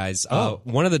for you guys.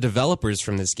 One of the developers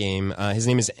from this game, his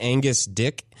name is Angus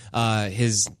Dick.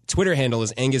 His Twitter handle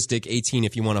is AngusDick18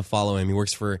 if you want to follow him. He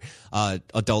works for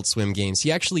Adult Swim Games.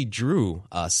 He actually drew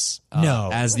us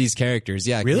as these characters.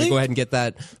 Yeah, Really? Can we go ahead and get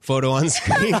that photo on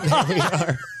screen? There we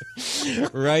are.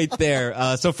 Right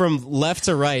there. So from left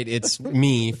to right, it's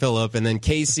me, Philip, and then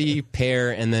Casey,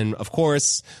 Pear, and then, of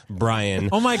course, Brian.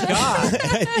 Oh my god.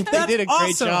 I think they did a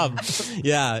great awesome. job.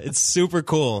 Yeah, it's super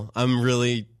cool. I'm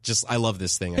really I love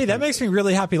this thing. Hey, that makes me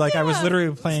really happy. Like I was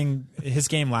literally playing his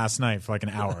game last night for like an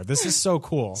hour. This is so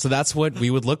cool. So that's what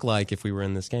we would look like if we were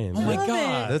in this game. Oh my Love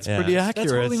god. That's pretty That accurate.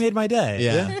 totally made my day.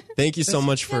 Yeah. Thank you so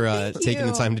much for thank taking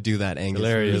the you. time to do that, Angus.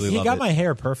 Hilarious. Really He love got it. my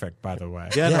hair perfect, by the way.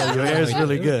 Yeah, no, your hair is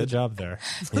really Good good. job there.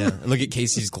 Yeah. And look at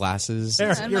Casey's glasses.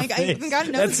 I'm Your like, I face. even got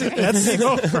notes.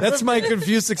 That's my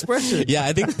confused expression. Yeah,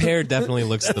 I think Pear definitely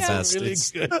looks the best. Really It's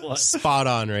good one. spot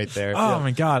on right there. Oh my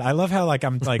god. I love how like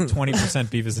I'm like 20%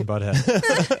 Beavis and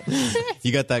Butthead.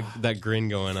 You got that grin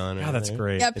going on. God, right that's there.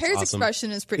 great. Yeah, Pear's awesome.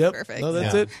 expression is pretty Yep. perfect. No,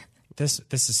 that's Yeah. it. This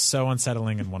is so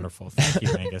unsettling and wonderful. Thank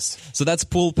you, Angus. So that's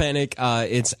Pool Panic.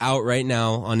 It's out right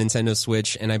now on Nintendo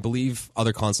Switch and I believe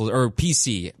other consoles or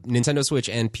PC, Nintendo Switch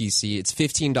and PC. It's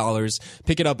 $15.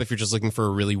 Pick it up if you're just looking for a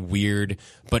really weird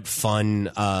but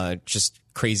fun, just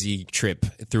crazy trip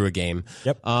through a game.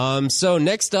 Yep. So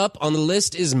next up on the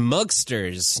list is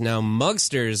Mugsters. Now,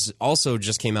 Mugsters also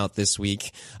just came out this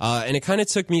week, and it kind of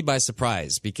took me by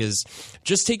surprise because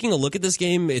just taking a look at this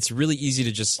game, it's really easy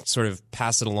to just sort of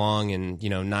pass it along and,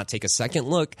 not take a second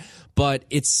look, but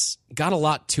it's got a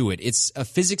lot to it. It's a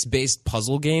physics-based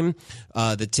puzzle game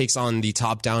that takes on the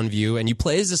top-down view, and you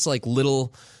play as this like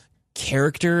little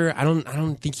character. I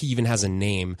don't think he even has a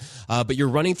name, but you're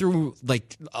running through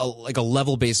like a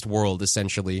level based world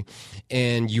essentially,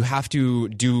 and you have to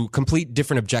do complete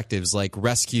different objectives like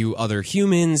rescue other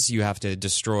humans. You have to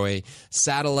destroy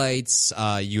satellites.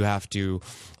 You have to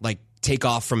like take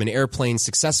off from an airplane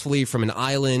successfully from an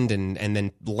island and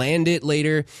then land it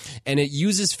later. And it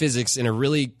uses physics in a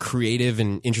really creative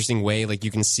and interesting way. Like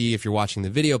you can see if you're watching the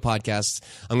video podcast,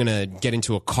 I'm going to get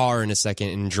into a car in a second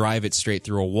and drive it straight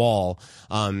through a wall.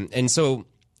 And so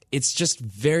it's just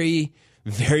very,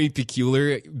 very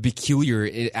peculiar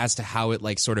as to how it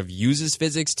like sort of uses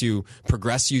physics to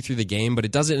progress you through the game, but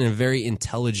it does it in a very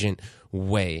intelligent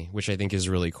way, which I think is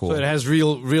really cool. So it has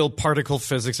real particle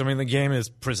physics. I mean, the game is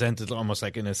presented almost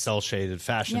like in a cel-shaded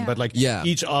fashion, Yeah. but like Yeah.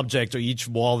 each object or each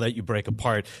wall that you break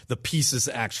apart, the pieces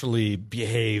actually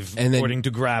behave And then- according to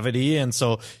gravity, and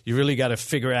so you really got to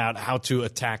figure out how to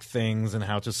attack things and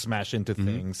how to smash into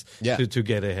things Yeah. to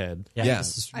get ahead. Yeah, Yeah.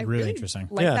 this is I really interesting.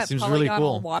 Like Yeah, that seems really polygonal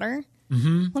cool. water.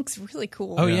 Looks really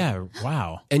cool. Oh yeah,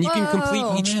 wow. And you can complete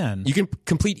Whoa. each Man. you can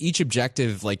complete each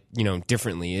objective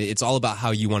differently. It's all about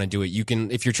how you want to do it. You can,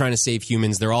 if you're trying to save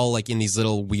humans, they're all like in these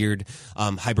little weird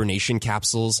hibernation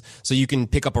capsules. So you can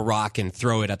pick up a rock and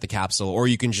throw it at the capsule, or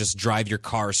you can just drive your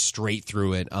car straight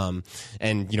through it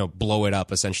and blow it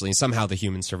up essentially. And somehow the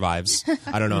human survives.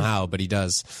 I don't know how, but he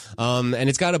does. And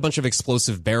it's got a bunch of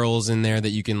explosive barrels in there that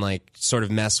you can like sort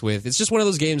of mess with. It's just one of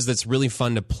those games that's really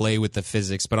fun to play with the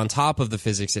physics, but on top of the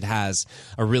physics, it has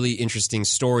a really interesting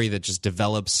story that just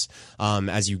develops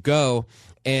as you go.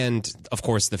 And of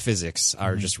course, the physics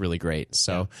are just really great.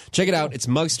 So check it out. It's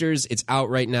Mugsters. It's out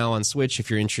right now on Switch. If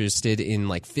you're interested in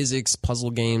like physics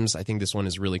puzzle games, I think this one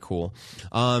is really cool.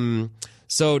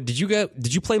 So did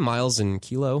you play Miles and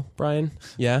Kilo, Brian?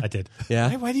 Yeah, I did.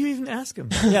 Yeah. Why do you even ask him?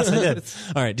 Yes, I did.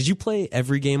 All right. Did you play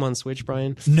every game on Switch,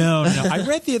 Brian? No. I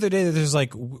read the other day that there's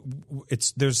like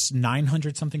there's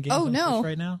 900 something games Oh, on no. Switch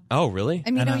right now. Oh, really?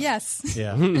 I mean, And, yes.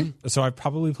 Yeah. So I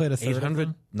probably played a third. of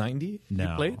them. 890? No,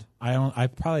 You played? I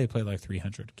probably played like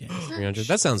 300 games. 300.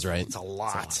 That sounds right. It's a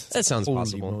lot. That sounds Holy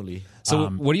possible. moly. So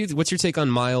what's your take on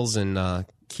Miles and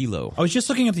Kilo? I was just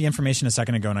looking up the information a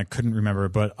second ago and I couldn't remember,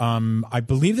 but I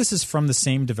believe this is from the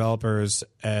same developers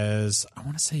as, I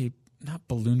want to say, not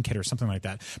Balloon Kid or something like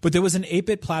that. But there was an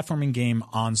 8-bit platforming game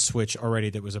on Switch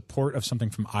already that was a port of something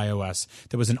from iOS.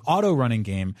 There was an auto-running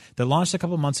game that launched a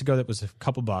couple months ago that was a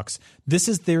couple bucks. This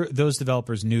is those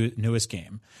developers' newest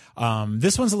game.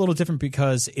 This one's a little different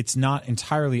because it's not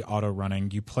entirely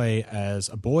auto-running. You play as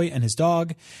a boy and his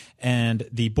dog, and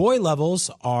the boy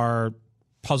levels are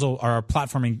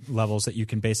platforming levels that you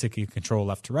can basically control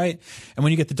left to right. And when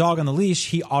you get the dog on the leash,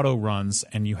 he auto runs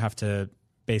and you have to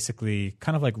basically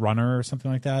kind of like Runner or something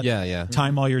like that. Yeah.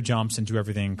 Time all your jumps and do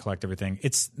everything, collect everything.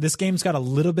 This game's got a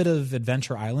little bit of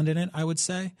Adventure Island in it, I would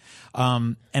say.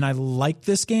 And I like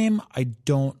this game. I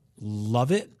don't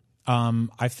love it.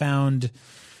 I found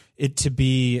it to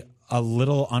be a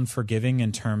little unforgiving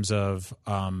in terms of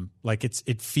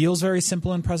it feels very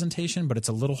simple in presentation, but it's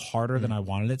a little harder than I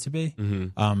wanted it to be.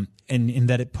 And in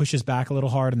that it pushes back a little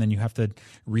hard, and then you have to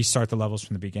restart the levels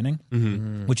from the beginning,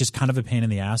 which is kind of a pain in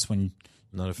the ass when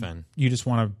Not a fan. you just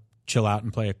want to chill out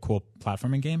and play a cool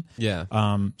platforming game. Yeah.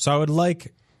 So I would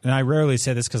like, and I rarely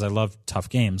say this because I love tough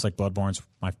games, like Bloodborne's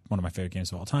one of my favorite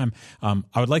games of all time.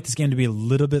 I would like this game to be a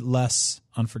little bit less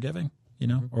unforgiving,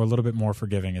 or a little bit more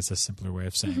forgiving is a simpler way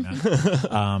of saying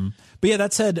that. But yeah,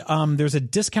 that said, there's a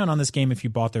discount on this game if you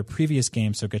bought their previous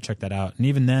game, so go check that out. And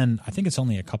even then, I think it's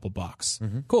only a couple bucks.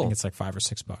 Cool. I think it's like $5 or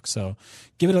 $6. So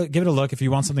give it a look if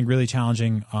you want something really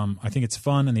challenging. I think it's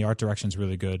fun and the art direction's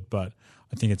really good, but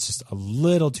I think it's just a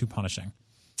little too punishing.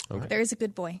 There is a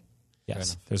good boy.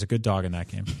 Yes, there's a good dog in that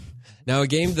game. Now, a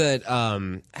game that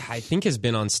I think has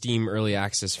been on Steam Early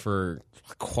Access for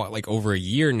quite like over a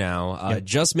year now,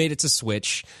 just made it to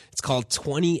Switch. It's called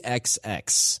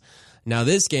 20XX. Now,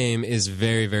 this game is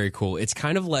very, very cool. It's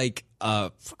kind of like, I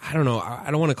don't know,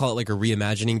 I don't want to call it like a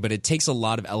reimagining, but it takes a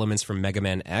lot of elements from Mega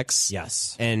Man X.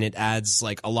 Yes. And it adds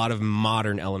like a lot of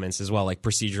modern elements as well, like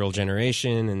procedural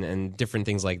generation and different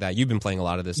things like that. You've been playing a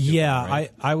lot of this too. Yeah,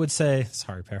 right? I would say,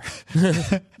 sorry, Per.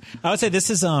 I would say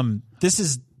this is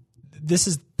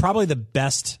probably the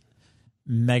best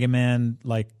Mega Man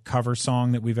like cover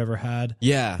song that we've ever had.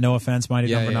 Yeah. No offense,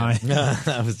 Mighty Number 9.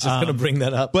 I was just going to bring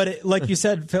that up. But like you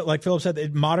said, like Philip said,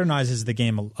 it modernizes the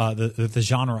game, the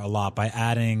genre a lot by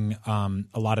adding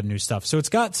a lot of new stuff. So it's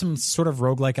got some sort of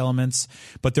roguelike elements,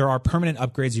 but there are permanent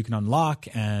upgrades you can unlock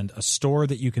and a store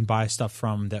that you can buy stuff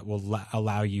from that will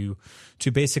allow you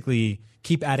to basically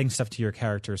keep adding stuff to your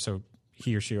character so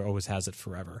he or she always has it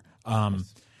forever. I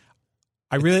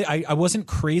wasn't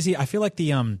crazy. I feel like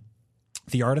the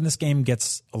art in this game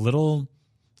gets a little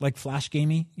like flash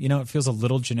gamey. It feels a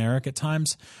little generic at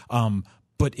times,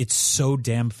 but it's so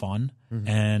damn fun.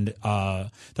 And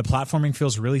the platforming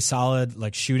feels really solid.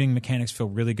 Like shooting mechanics feel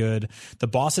really good. The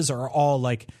bosses are all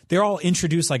they're all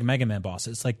introduced like Mega Man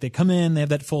bosses. Like they come in, they have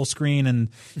that full screen, and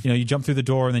you jump through the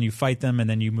door, and then you fight them, and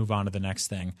then you move on to the next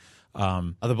thing.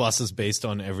 Are the bosses based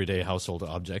on everyday household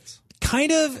objects?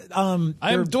 Kind of.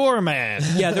 I'm Doorman.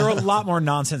 Yeah, there are a lot more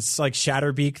nonsense. Like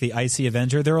Shatterbeak, the Icy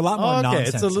Avenger. There are a lot more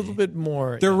nonsense. It's a little bit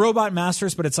more. They're robot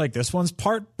masters, but it's like this one's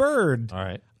part bird. All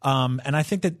right. And I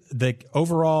think that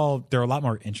overall they're a lot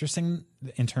more interesting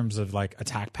in terms of like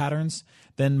attack patterns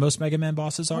than most Mega Man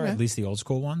bosses are, at least the old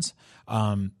school ones.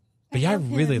 But yeah, I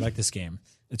really like this game.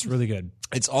 It's really good.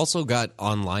 It's also got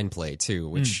online play too,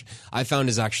 which I found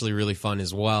is actually really fun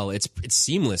as well. It's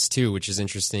seamless too, which is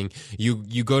interesting.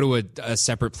 You go to a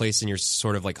separate place in your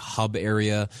sort of like hub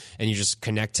area, and you just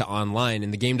connect to online,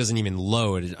 and the game doesn't even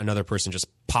load. Another person just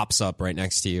pops up right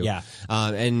next to you. Yeah.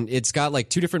 And it's got like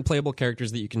 2 different playable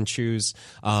characters that you can choose.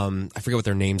 I forget what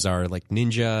their names are, like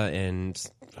Ninja and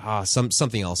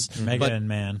something else. Mega and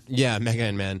Man. Yeah, Mega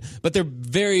and Man. But they're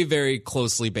very, very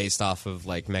closely based off of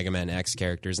like Mega Man X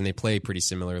characters, and they play pretty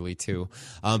similarly too.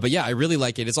 But yeah, I really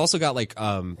like it. It's also got like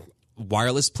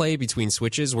wireless play between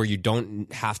switches where you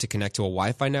don't have to connect to a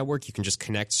Wi-Fi network. You can just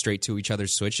connect straight to each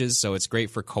other's switches. So it's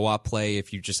great for co-op play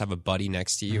if you just have a buddy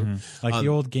next to you. Like the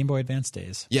old Game Boy Advance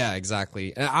days. Yeah,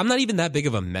 exactly. I'm not even that big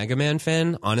of a Mega Man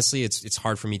fan. Honestly, it's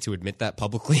hard for me to admit that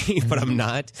publicly, but I'm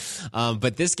not.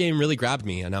 But this game really grabbed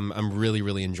me, and I'm really,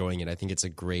 really enjoying it. I think it's a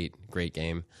great, great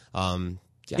game.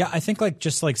 Yeah, I think like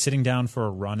just like sitting down for a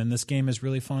run in this game is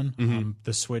really fun.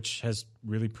 The Switch has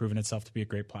really proven itself to be a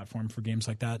great platform for games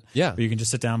like that. Yeah. Where you can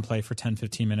just sit down, play for 10,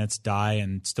 15 minutes, die,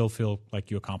 and still feel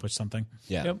like you accomplished something.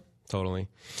 Yeah. Yep. Totally.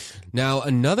 Now,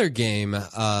 another game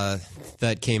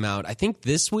that came out, I think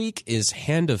this week, is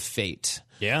Hand of Fate.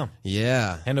 Yeah.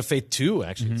 Yeah. Hand of Fate 2,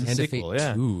 actually. It's a Hand of sequel,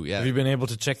 Fate 2, yeah. Have you been able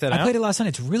to check that I out? played it last night.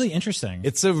 It's really interesting.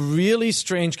 It's a really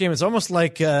strange game. It's almost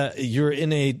like you're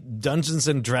in a Dungeons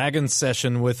and Dragons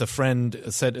session with a friend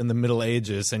set in the Middle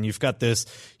Ages, and you've got this,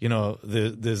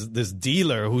 this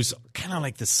dealer who's kind of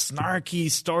like this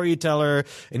snarky storyteller,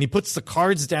 and he puts the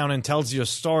cards down and tells you a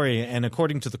story, and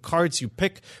according to the cards you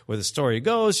pick where the story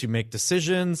goes, you make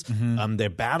decisions. There are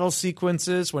battle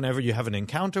sequences whenever you have an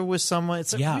encounter with someone.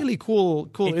 It's a really cool,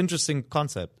 interesting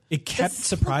concept. It kept This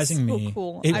surprising sounds so me.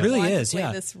 cool. It I really want to is. play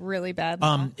Yeah. this really bad.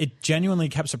 Now. It genuinely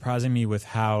kept surprising me with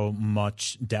how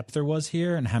much depth there was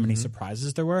here and how many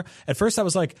surprises there were. At first, I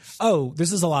was like, "Oh,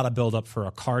 this is a lot of build up for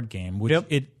a card game," which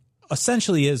it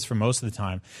essentially is for most of the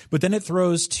time. But then it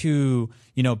throws to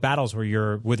battles where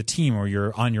you're with a team or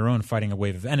you're on your own fighting a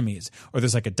wave of enemies, or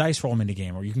there's like a dice roll mini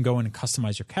game where you can go in and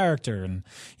customize your character and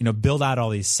build out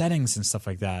all these settings and stuff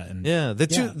like that. And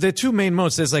there are two main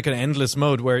modes. There's like an endless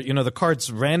mode where the cards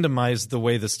randomize the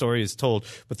way the story is told,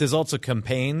 but there's also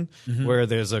campaign where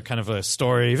there's a kind of a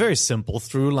story, very simple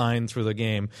through line through the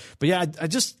game. But yeah, I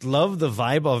just love the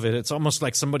vibe of it. It's almost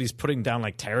like somebody's putting down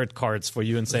like tarot cards for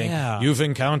you and saying, "You've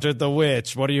encountered the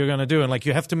witch. What are you going to do?" And like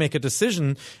you have to make a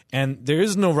decision, and there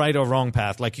is no right or wrong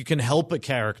path. Like you can help a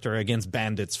character against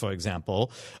bandits, for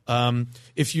example.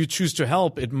 If you choose to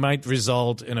help, it might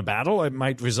result in a battle. It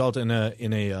might result in a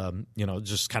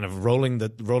just kind of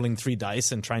rolling 3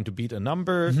 dice and trying to beat a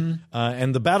number.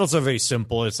 And the battles are very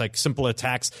simple. It's like simple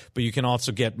attacks, but you can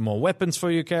also get more weapons for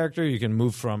your character. You can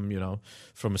move from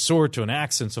a sword to an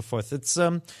axe and so forth. It's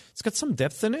got some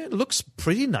depth in it. It looks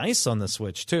pretty nice on the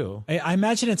Switch too. I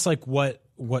imagine it's like what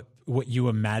you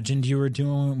imagined you were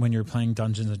doing when you were playing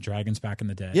Dungeons and Dragons back in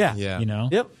the day. Yeah.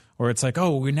 Yep. Or it's like,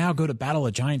 oh, we now go to battle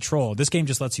a giant troll. This game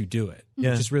just lets you do it, which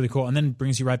is really cool, and then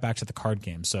brings you right back to the card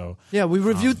game. So yeah, we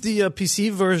reviewed the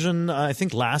PC version I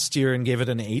think last year and gave it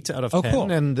an 8 out of 10.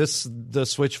 Cool. And the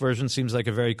Switch version seems like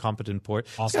a very competent port.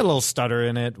 Awesome. It's got a little stutter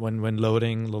in it when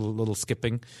loading, little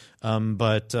skipping.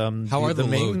 But how are the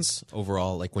loads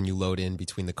overall? Like when you load in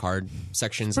between the card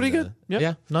sections, pretty good. Yep.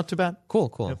 Yeah, not too bad.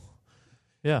 Cool. Yep.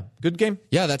 Yeah, good game.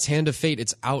 Yeah, that's Hand of Fate.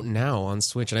 It's out now on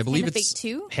Switch, and I believe it's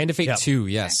Hand of Fate 2.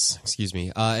 Yes, excuse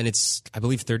me. And it's I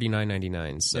believe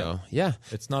 $39.99. So yeah,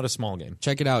 it's not a small game.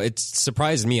 Check it out. It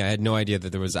surprised me. I had no idea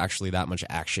that there was actually that much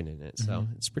action in it. So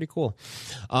it's pretty cool.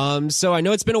 So I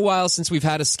know it's been a while since we've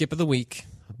had a skip of the week,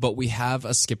 but we have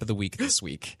a skip of the week this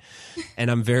week,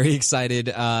 and I'm very excited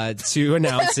to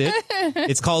announce it.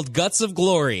 It's called Guts of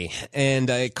Glory, and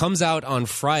it comes out on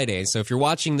Friday. So if you're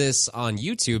watching this on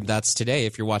YouTube, that's today.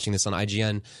 If you're watching this on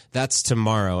IGN, that's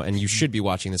tomorrow, and you should be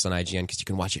watching this on IGN because you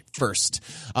can watch it first.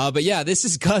 But yeah, this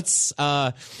is Guts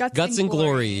and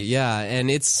Glory. Yeah,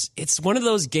 and it's one of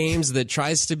those games that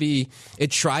tries to be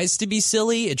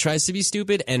silly, it tries to be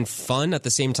stupid and fun at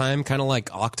the same time, kind of like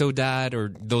Octodad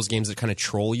or those games that kind of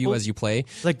troll you as you play,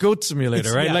 like Goat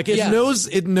Simulator, right? Yeah, like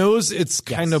it knows it's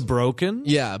kind of broken.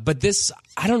 Yeah, but this,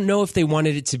 I don't know if they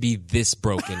wanted it to be this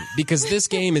broken because this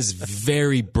game is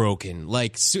very broken.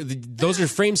 Like those are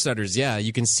frame stutters. Yeah,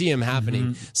 you can see them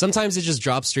happening. Sometimes it just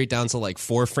drops straight down to like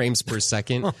 4 frames per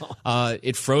second.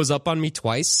 It froze up on me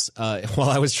twice while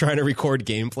I was trying to record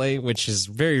gameplay, which is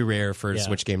very rare for a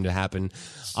Switch game to happen.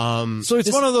 So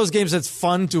it's one of those games that's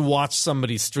fun to watch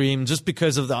somebody stream just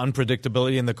because of the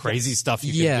unpredictability and the crazy stuff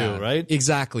you can do, right?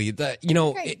 Exactly.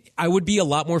 I would be a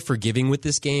lot more forgiving with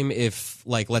this game if,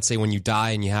 like, let's say when you die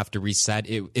die and you have to reset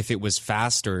if it was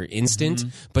fast or instant,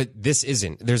 but this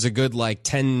isn't. There's a good like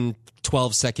 10,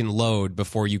 12-second load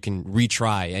before you can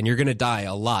retry, and you're going to die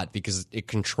a lot because it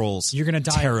controls. You're going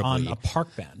to die terribly. on a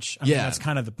park bench. I mean, that's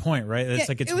kind of the point, right? It's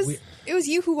like it was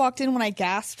you who walked in when I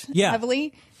gasped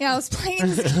heavily. Yeah, I was playing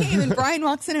this game and Brian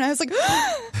walks in and I was like,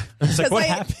 it's like what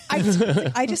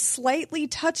happened? I just slightly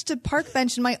touched a park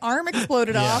bench and my arm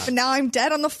exploded off, and now I'm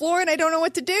dead on the floor and I don't know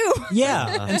what to do.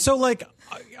 Yeah, and so like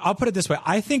I'll put it this way: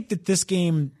 I think that this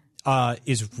game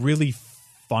is really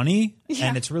funny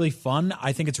and it's really fun.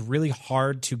 I think it's really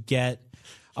hard to get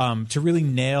to really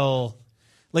nail.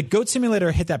 Like Goat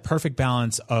Simulator hit that perfect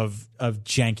balance of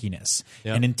jankiness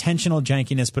and intentional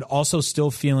jankiness, but also still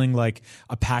feeling like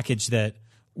a package that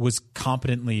was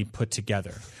competently put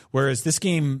together. Whereas this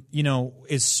game, you know,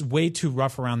 is way too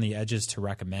rough around the edges to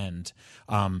recommend.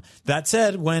 That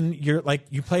said, when you're like,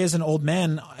 you play as an old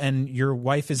man and your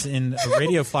wife is in a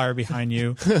radio flyer behind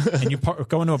you and you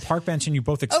go into a park bench and you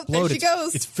both explode, there she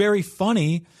goes. It's very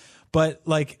funny. But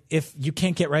like, if you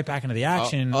can't get right back into the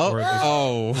action,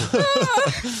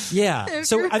 yeah.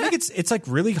 So I think it's like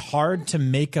really hard to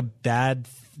make a bad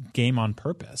game on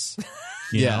purpose.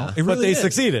 You know? It really but they is.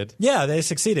 succeeded. Yeah, they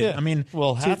succeeded. Yeah. I mean,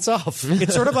 well, hats off.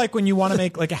 It's sort of like when you want to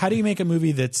make like, how do you make a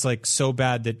movie that's like so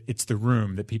bad that it's The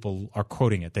Room that people are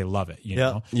quoting it, they love it. You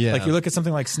know, like you look at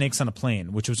something like Snakes on a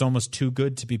Plane, which was almost too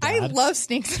good to be bad. I love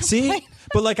Snakes on a See, Plane.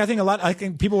 but like I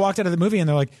think people walked out of the movie and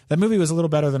they're like, that movie was a little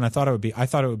better than I thought it would be. I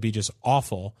thought it would be just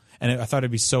awful, and I thought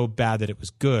it'd be so bad that it was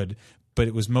good, but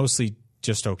it was mostly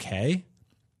just okay.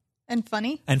 And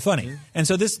funny. And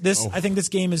so this I think this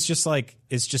game is just like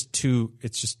it's just too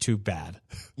bad.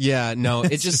 Yeah, no,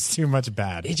 it It's just too much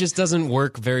bad. It just doesn't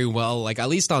work very well, like at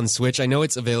least on Switch. I know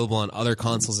it's available on other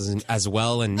consoles as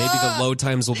well, and maybe the load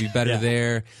times will be better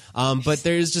there. But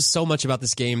there's just so much about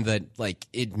this game that like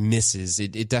it misses.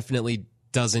 It definitely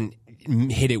doesn't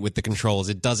hit it with the controls.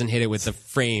 It doesn't hit it with the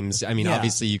frames. I mean,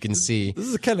 obviously you can see. This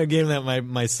is the kind of game that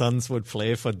my sons would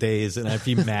play for days, and I'd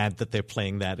be mad that they're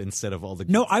playing that instead of all the.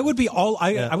 No, I would be all.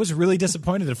 I was really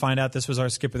disappointed to find out this was our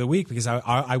skip of the week because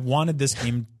I wanted this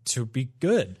game to be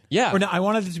good. Yeah, or no, I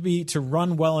wanted it to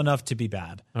run well enough to be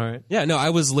bad. All right. Yeah, no, I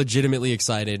was legitimately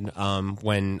excited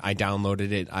when I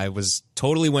downloaded it. I was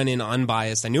totally went in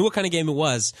unbiased. I knew what kind of game it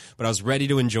was, but I was ready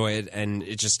to enjoy it, and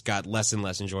it just got less and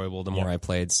less enjoyable the more I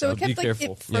played. So it kept, be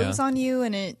careful. It froze on you,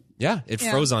 and it. Yeah, it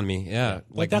froze on me. Yeah,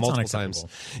 like that's multiple times.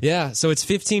 Yeah, so it's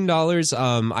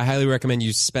 $15. I highly recommend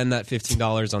you spend that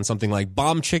 $15 on something like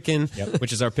Bomb Chicken,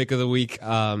 which is our pick of the week.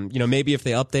 Maybe if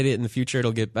they update it in the future,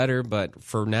 it'll get better. But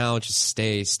for now, just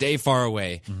stay far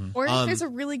away. Or if there's a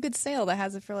really good sale that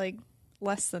has it for like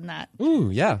less than that. Ooh,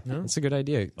 yeah, that's a good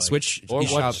idea. Switch Or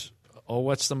eShop.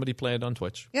 watch somebody play it on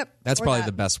Twitch. Yep, That's probably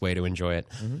the best way to enjoy it.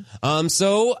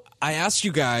 So I asked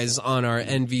you guys on our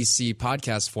NVC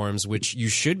podcast forums, which you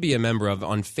should be a member of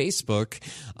on Facebook,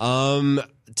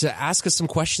 to ask us some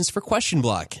questions for Question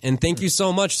Block. And thank you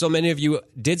so much. So many of you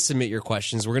did submit your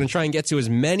questions. We're going to try and get to as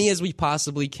many as we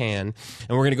possibly can.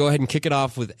 And we're going to go ahead and kick it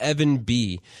off with Evan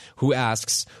B., who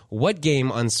asks, what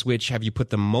game on Switch have you put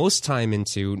the most time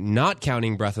into, not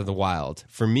counting Breath of the Wild?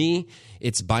 For me,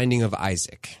 it's Binding of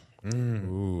Isaac.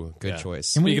 Ooh, good choice.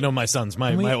 Speaking of my sons,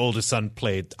 my oldest son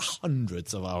played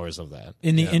hundreds of hours of that.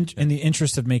 In the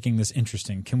interest of making this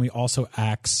interesting, can we also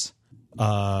axe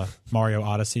Mario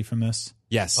Odyssey from this?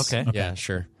 Yes. Okay. Yeah,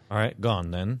 sure. All right,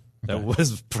 gone then. That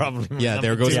was probably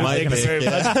there goes my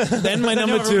pick. Then my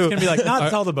number two It's gonna be like not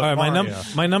Zelda, but all right, Mario.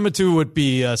 my number two would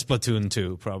be Splatoon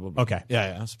 2, probably. Okay.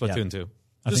 Yeah, Splatoon 2.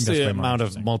 I think Just that's the way more amount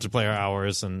of interesting. multiplayer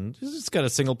hours, and it's got a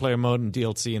single player mode and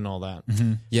DLC and all that.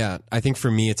 Yeah, I think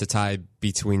for me it's a tie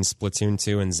between Splatoon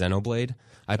 2 and Xenoblade.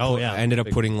 I ended up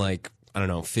putting like, I don't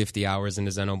know, 50 hours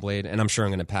into Xenoblade, and I'm sure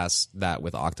I'm going to pass that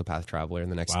with Octopath Traveler in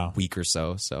the next week or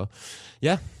so. So,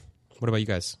 yeah. What about you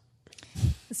guys?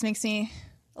 This makes me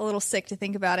a little sick to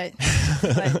think about it.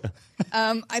 But,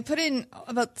 I put in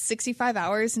about 65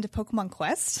 hours into Pokemon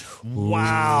Quest.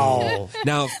 Wow.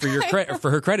 Now, for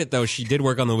her credit though, she did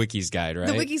work on the Wiki's guide, right?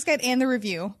 The Wiki's guide and the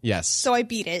review. Yes. So I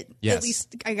beat it. Yes. At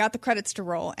least I got the credits to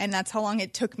roll, and that's how long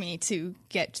it took me to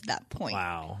get to that point.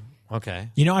 Wow. Okay.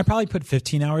 You know, I probably put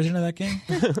 15 hours into that game.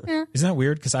 Isn't that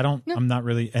weird? Because I'm not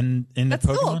really in That's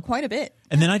Pokemon. still quite a bit.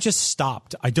 And then I just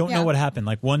stopped. I don't know what happened.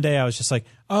 Like one day I was just like,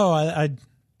 oh,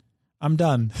 I'm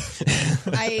done.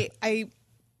 I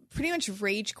pretty much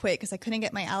rage quit because I couldn't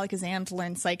get my Alakazam to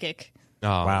learn Psychic. Oh,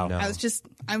 Wow. no. I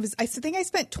think I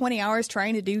spent 20 hours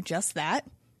trying to do just that,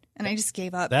 and I just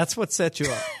gave up. That's what set you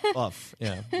off.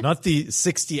 Yeah. Not the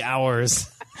 60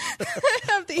 hours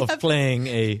of playing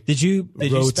a. Did you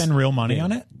spend real money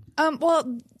on it?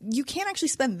 Well, you can't actually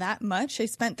spend that much. I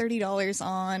spent $30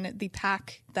 on the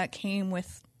pack that came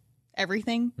with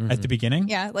everything At the beginning?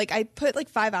 Yeah, like I put like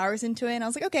 5 hours into it, and I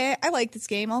was like, okay, I like this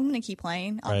game. I'm going to keep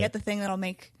playing. I'll get the thing that'll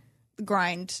make the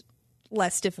grind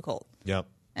less difficult. Yep.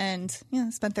 And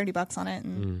spend $30 on it,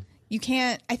 and you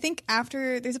can't. I think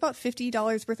after there's about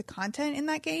 $50 worth of content in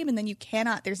that game, and then you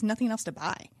cannot. There's nothing else to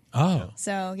buy. Oh.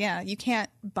 So you can't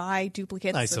buy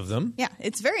duplicates. Nice of them. Yeah,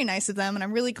 it's very nice of them, and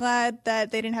I'm really glad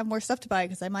that they didn't have more stuff to buy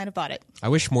because I might have bought it. I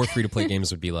wish more free-to-play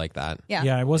games would be like that. Yeah.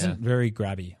 Yeah, it wasn't very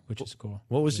grabby, which is cool.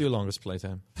 What was your longest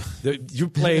playtime? You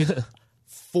played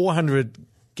 400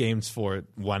 games for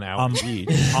 1 hour each.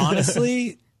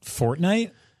 Honestly,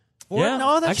 Fortnite. Yeah,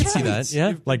 no, that's I can see right. that.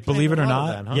 Yeah. Like, believe it or not,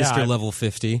 that, huh? yeah, Mr. Level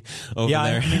 50 over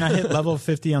there. I mean, I hit level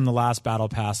 50 on the last battle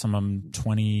pass. I'm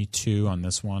 22 on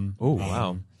this one. Oh,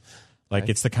 wow. Like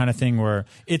it's the kind of thing where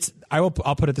I'll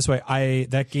put it this way.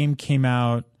 That game came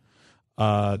out.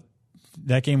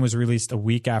 That game was released a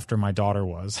week after my daughter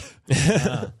was,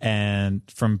 and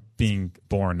from being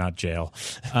born, not jail.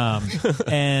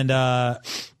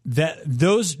 That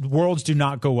those worlds do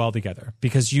not go well together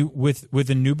because with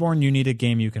a newborn, you need a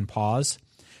game you can pause.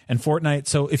 And Fortnite.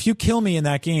 So if you kill me in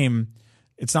that game,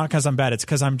 it's not because I'm bad. It's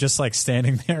because I'm just like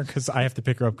standing there because I have to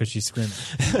pick her up because she's screaming.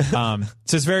 So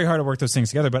it's very hard to work those things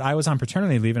together. But I was on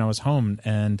paternity leave and I was home,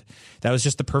 and that was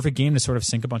just the perfect game to sort of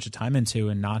sink a bunch of time into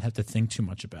and not have to think too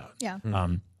much about. Yeah.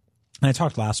 And I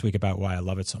talked last week about why I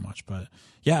love it so much. But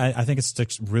yeah, I think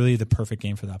it's really the perfect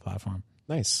game for that platform.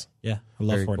 Nice. Yeah, I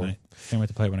love Very Fortnite. cool. Can't wait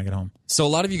to play it when I get home. So a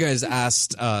lot of you guys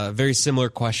asked a very similar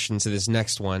question to this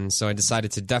next one, so I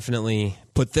decided to definitely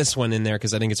put this one in there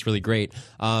because I think it's really great.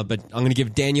 But I'm going to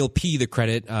give Daniel P. the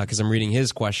credit because I'm reading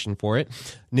his question for it.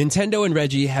 Nintendo and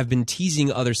Reggie have been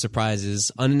teasing other surprises,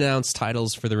 unannounced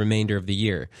titles for the remainder of the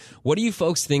year. What do you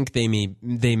folks think they may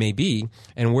be,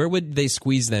 and where would they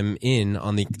squeeze them in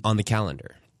on the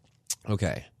calendar?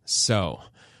 Okay, so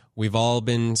we've all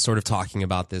been sort of talking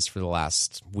about this for the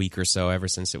last week or so, ever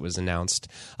since it was announced,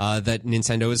 that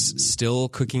Nintendo is still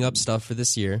cooking up stuff for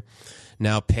this year.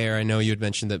 Now, Pear, I know you had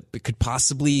mentioned that it could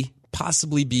possibly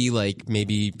be like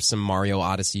maybe some Mario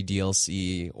Odyssey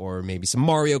DLC or maybe some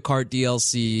Mario Kart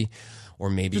DLC or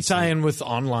maybe to tie in with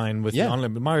online, the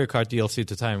online Mario Kart DLC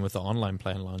to tie in with the online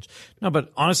plan launch. No,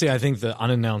 but honestly, I think the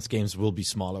unannounced games will be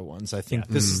smaller ones. I think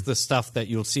this is the stuff that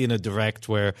you'll see in a direct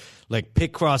where like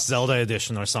Picross Zelda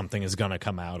Edition or something is going to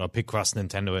come out, or Picross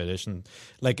Nintendo Edition.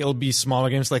 Like it'll be smaller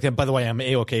games like that. By the way, I'm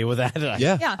A-okay with that.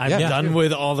 I'm done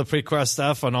with all the Picross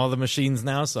stuff on all the machines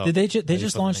now. So Did they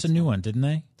just launched a new one, didn't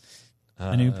they?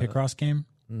 A new Picross game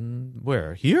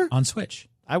where? Here? on Switch.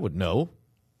 I would know.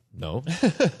 No.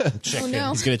 Oh no.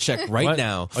 He's going to check right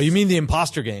now. Oh, you mean the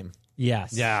imposter game?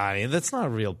 Yes. Yeah, I mean, that's not a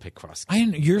real Picross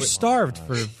game. You're starved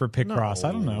for Picross.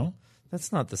 I don't know.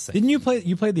 That's not the same. Didn't you play?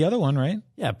 You played the other one, right?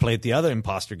 Yeah, I played the other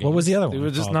imposter game. What was the other They one were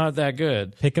just called? not that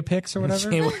good. Pick-a-Picks or whatever?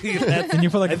 Didn't And you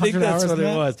put like I think 100 that's hours what in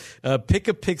it that? was.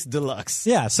 Pick-a-Picks Deluxe.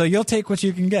 Yeah, so you'll take what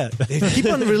you can get. They keep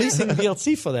on releasing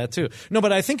DLC for that too. No,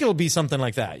 but I think it'll be something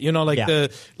like that. You know, like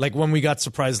like when we got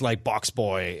surprised like Box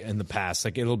Boy in the past.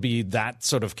 Like it'll be that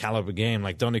sort of caliber game.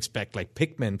 Like don't expect like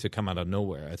Pikmin to come out of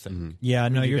nowhere, I think. Yeah,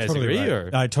 no, Do you you're guys totally agree, right. or?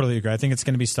 I totally agree. I think it's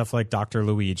going to be stuff like Dr.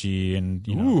 Luigi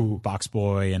and Box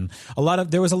Boy and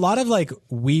there was a lot of like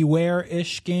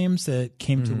WiiWare-ish games that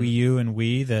came to Wii U and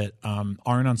Wii that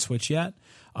aren't on Switch yet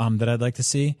that I'd like to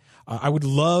see. I would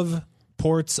love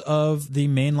ports of the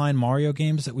mainline Mario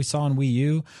games that we saw on Wii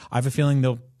U. I have a feeling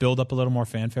they'll build up a little more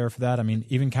fanfare for that. I mean,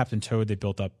 even Captain Toad, they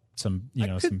built up some,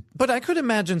 some. But I could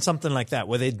imagine something like that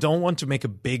where they don't want to make a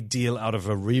big deal out of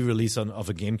a re-release of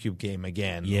a GameCube game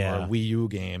again, or a Wii U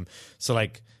game. So,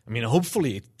 like, I mean,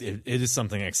 hopefully it is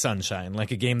something like Sunshine,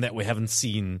 like a game that we haven't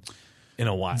seen in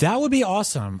a while. That would be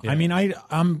awesome. I mean,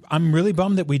 I'm really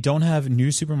bummed that we don't have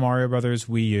new Super Mario Brothers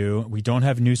Wii U, we don't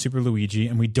have new Super Luigi,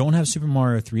 and we don't have Super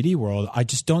Mario 3D World. I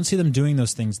just don't see them doing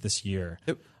those things this year.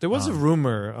 There was a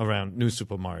rumor around new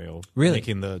Super Mario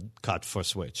making the cut for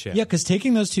Switch. Yeah, because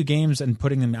taking those two games and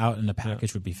putting them out in a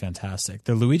package would be fantastic.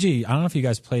 The Luigi, I don't know if you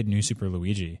guys played New Super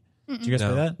Luigi. Did you guys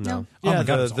play that? No. Oh my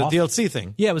God, it was the awesome. DLC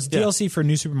thing. Yeah, it was DLC for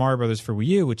New Super Mario Brothers for Wii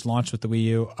U, which launched with the Wii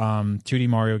U. 2D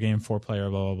Mario game, 4-player,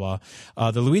 blah, blah,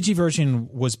 blah. The Luigi version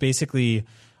was basically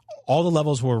all the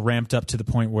levels were ramped up to the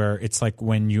point where it's like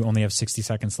when you only have 60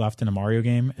 seconds left in a Mario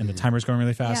game and the timer's going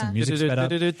really fast and the music's sped up.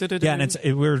 Yeah, and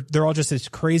they're all just this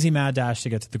crazy mad dash to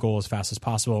get to the goal as fast as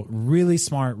possible. Really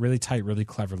smart, really tight, really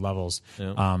clever levels.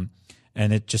 Yeah.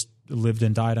 and it just lived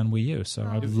and died on Wii U. So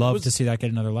I'd love to see that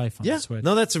get another life on the Switch.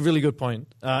 No, that's a really good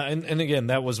point. And again,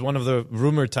 that was one of the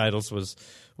rumored titles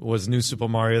was New Super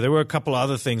Mario. There were a couple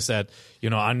other things that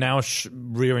are now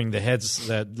rearing the heads,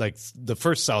 that like the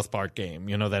first South Park game,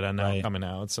 that are now coming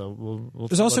out. So we'll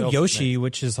There's also Yoshi,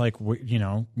 which is like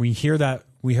we hear that.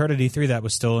 We heard at E3 that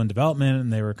was still in development,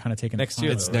 and they were kind of taking next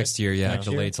year. It's next year,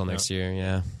 delayed till next year,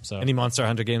 yeah. So any Monster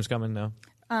Hunter games coming now?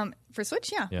 For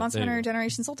Switch, Monster Hunter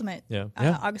Generations Ultimate.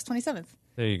 August 27th.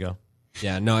 There you go.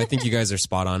 Yeah, no, I think you guys are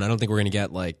spot on. I don't think we're going to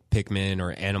get like Pikmin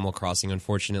or Animal Crossing,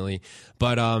 unfortunately.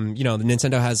 But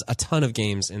Nintendo has a ton of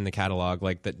games in the catalog.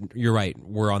 Like that, you're right.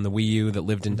 We're on the Wii U that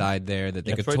lived and died there. That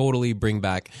they could totally bring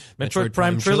back. Metroid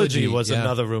Prime Trilogy was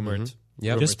another rumored. Mm-hmm.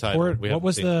 Yep. Just port. What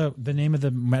was the name of the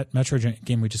Metroid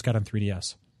game we just got on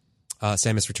 3DS?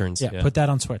 Samus Returns. Yeah, put that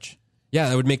on Switch. Yeah,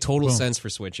 that would make total sense for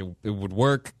Switch. It would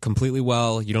work completely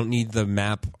well. You don't need the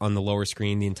map on the lower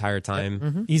screen the entire time.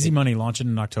 Mm-hmm. Easy money, launch it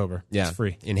in October. Yeah, it's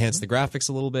free. Enhance the graphics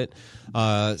a little bit.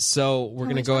 So we're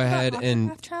going to go ahead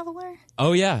and... Octopath Traveler?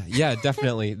 Oh, yeah,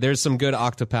 definitely. There's some good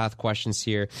Octopath questions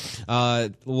here.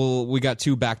 We got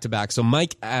two back-to-back. So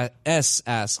Mike S.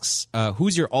 asks,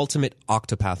 who's your ultimate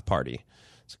Octopath party?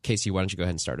 So Casey, why don't you go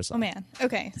ahead and start us off? Oh, man.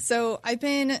 Okay, so I've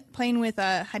been playing with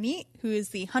Hanit, who is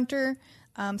the hunter,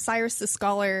 Cyrus the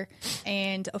scholar,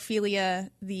 and Ophelia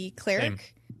the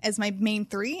cleric as my main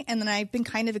three. And then I've been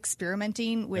kind of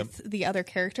experimenting with the other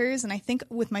characters. And I think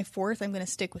with my fourth, I'm going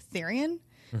to stick with Therian,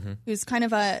 who's kind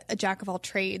of a jack of all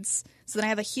trades. So then I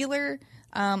have a healer,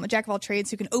 a jack of all trades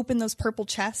who can open those purple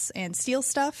chests and steal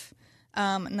stuff.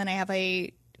 And then I have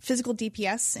a physical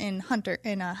DPS in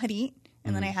Hanit.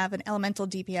 And then I have an elemental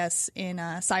DPS in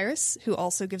Cyrus, who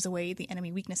also gives away the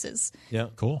enemy weaknesses. Yeah,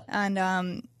 cool. And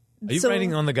are you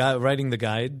writing the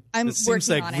guide? I'm seems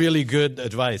working like on really good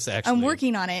advice, actually. I'm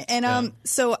working on it. And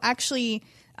so actually,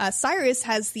 Cyrus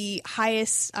has the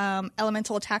highest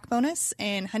elemental attack bonus,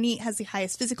 and Hanit has the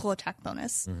highest physical attack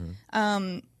bonus.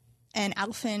 And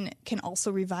Alphen can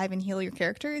also revive and heal your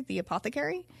character, the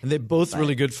apothecary. And they're both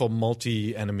really good for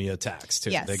multi-enemy attacks, too.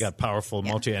 Yes. They got powerful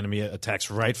multi-enemy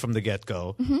attacks right from the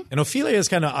get-go. And Ophelia is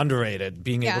kind of underrated,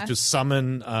 being able to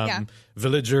summon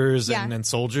villagers and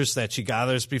soldiers that she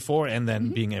gathers before, and then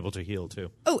being able to heal, too.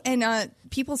 Oh, and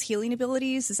people's healing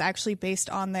abilities is actually based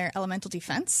on their elemental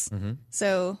defense.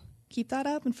 So... keep that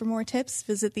up, and for more tips,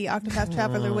 visit the Octopath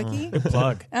Traveler wiki. Good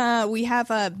plug. We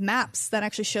have maps that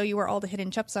actually show you where all the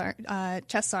hidden chests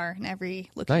are in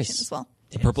every location as well.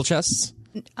 The purple chests?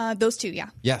 Those two,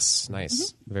 yeah. Yes,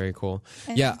 nice. Very cool.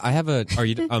 Yeah, I have a...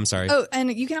 I'm sorry. Oh, and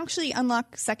you can actually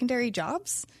unlock secondary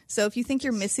jobs. So if you think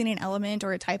you're missing an element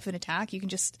or a type of an attack, you can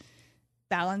just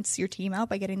balance your team out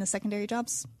by getting the secondary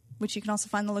jobs, which you can also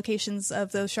find the locations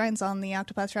of those shrines on the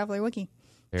Octopath Traveler wiki.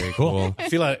 Very cool. I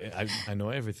feel like I know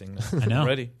everything now. I know. I'm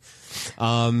ready.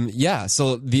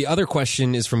 So the other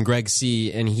question is from Greg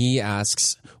C., and he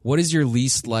asks, what is your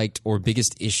least liked or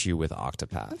biggest issue with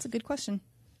Octopath? That's a good question.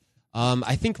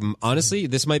 I think, honestly,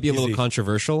 this might be a little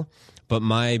controversial, but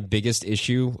my biggest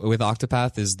issue with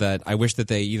Octopath is that I wish that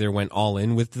they either went all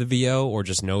in with the VO or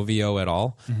just no VO at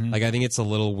all. Like, I think it's a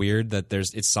little weird that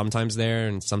it's sometimes there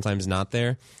and sometimes not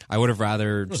there. I would have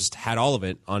rather just had all of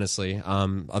it, honestly,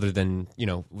 other than,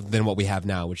 than what we have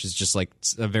now, which is just like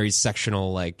a very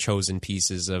sectional, like chosen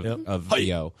pieces of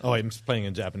VO. Oh, I'm playing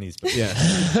in Japanese. But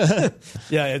Yeah.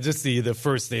 yeah, just the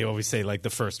first, they always say like the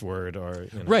first word or,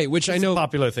 Right, which I know. It's a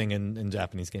popular thing in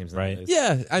Japanese games. Right. Nowadays.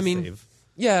 Yeah, I mean, Save.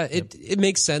 yeah, it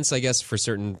makes sense, I guess, for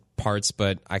certain parts,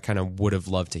 but I kind of would have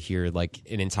loved to hear like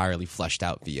an entirely fleshed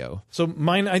out VO. So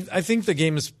mine, I think the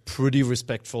game is pretty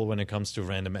respectful when it comes to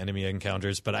random enemy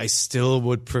encounters, but I still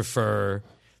would prefer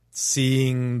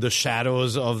seeing the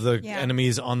shadows of the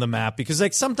enemies on the map, because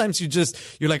like sometimes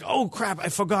you're like, oh crap, I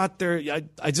forgot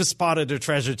I just spotted a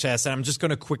treasure chest and I'm just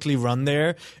going to quickly run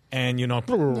there, and you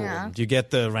get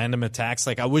the random attacks.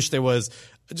 Like I wish there was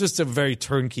just a very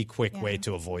turnkey, quick way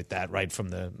to avoid that right from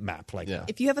the map. Like that.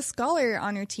 If you have a scholar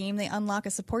on your team, they unlock a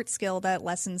support skill that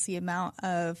lessens the amount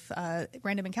of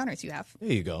random encounters you have.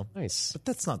 There you go. Nice. But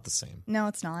that's not the same. No,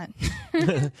 it's not.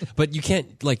 But you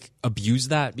can't like abuse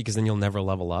that, because then you'll never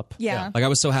level up. Yeah. Like I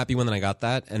was so happy when I got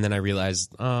that, and then I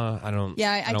realized, I don't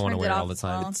want to wear it all the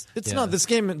time. Well. It's not. This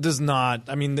game does not.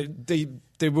 I mean,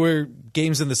 there were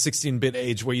games in the 16-bit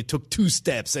age where you took 2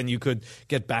 steps and you could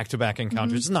get back-to-back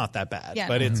encounters. It's not that bad. Yeah.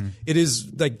 But it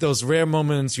is like those rare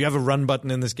moments. You have a run button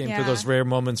in this game for those rare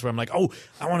moments where I'm like, oh,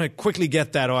 I want to quickly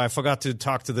get that, or I forgot to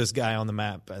talk to this guy on the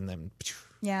map, and then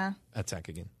attack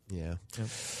again. Yeah.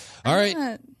 All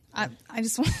right. I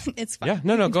just want... It's fine. Yeah.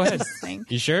 No, go ahead.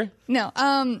 You sure? No.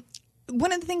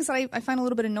 One of the things that I find a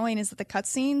little bit annoying is that the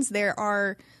cutscenes, there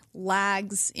are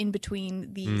lags in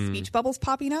between the speech bubbles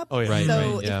popping up. Oh, yeah. Right,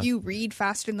 So right, yeah. if you read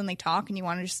faster than they talk and you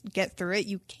want to just get through it,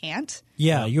 you can't.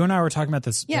 Yeah, you and I were talking about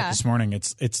this Yeah. this morning.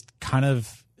 It's kind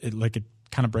of it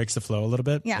kind of breaks the flow a little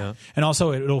bit. Yeah. And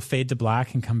also it'll fade to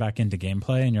black and come back into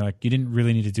gameplay, and you're like, you didn't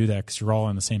really need to do that because you're all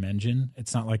on the same engine.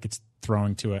 It's not like it's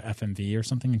throwing to a FMV or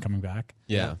something and coming back.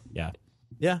 Yeah. Yeah.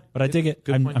 Yeah. But I dig it.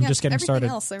 Good I'm point. just getting everything started.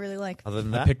 else I really like. Other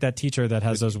than I that, picked that teacher that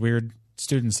has those weird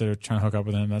students that are trying to hook up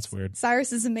with him. That's weird.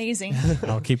 Cyrus is amazing.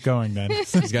 I'll keep going then.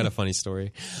 He's got a funny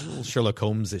story. a little Sherlock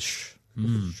Holmes-ish.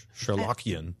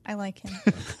 Sherlockian. I like him.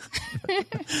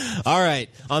 All right.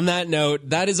 On that note,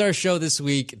 that is our show this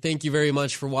week. Thank you very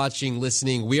much for watching,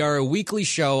 listening. We are a weekly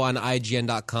show on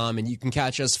IGN.com, and you can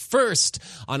catch us first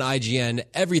on IGN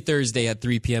every Thursday at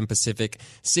 3 p.m. Pacific,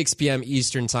 6 p.m.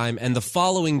 Eastern Time, and the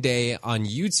following day on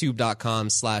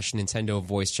YouTube.com/Nintendo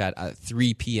Voice Chat at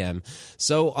 3 p.m.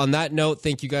 So on that note,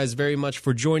 thank you guys very much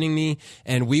for joining me,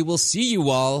 and we will see you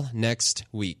all next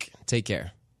week. Take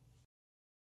care.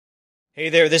 Hey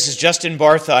there, this is Justin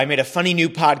Bartha. I made a funny new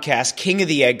podcast, King of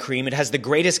the Egg Cream. It has the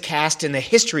greatest cast in the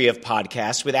history of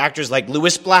podcasts with actors like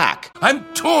Louis Black, I'm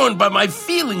torn by my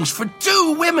feelings for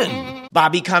two women.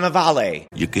 Bobby Cannavale,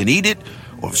 You can eat it,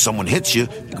 or if someone hits you,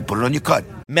 you can put it on your cut.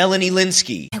 Melanie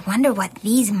Linsky, I wonder what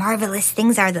these marvelous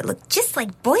things are that look just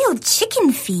like boiled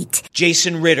chicken feet.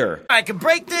 Jason Ritter, I can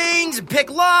break things and pick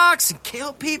locks and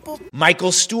kill people.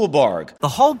 Michael Stuhlbarg, The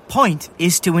whole point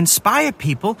is to inspire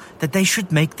people that they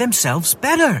should make themselves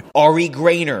better. Ari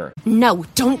Grainer, No,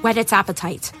 don't whet its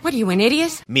appetite. What are you, an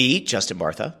idiot? me, Justin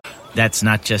Bartha, That's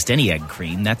not just any egg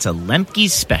cream, that's a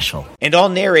Lemke's special. and all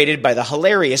narrated by the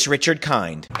hilarious Richard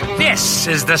Kind. This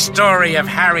is the story of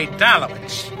Harry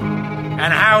Dalowitz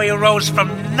and how he rose from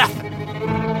nothing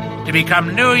to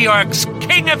become New York's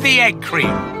King of the Egg Cream.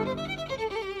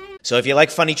 So if you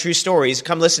like funny true stories,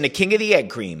 come listen to King of the Egg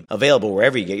Cream, available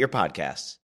wherever you get your podcasts.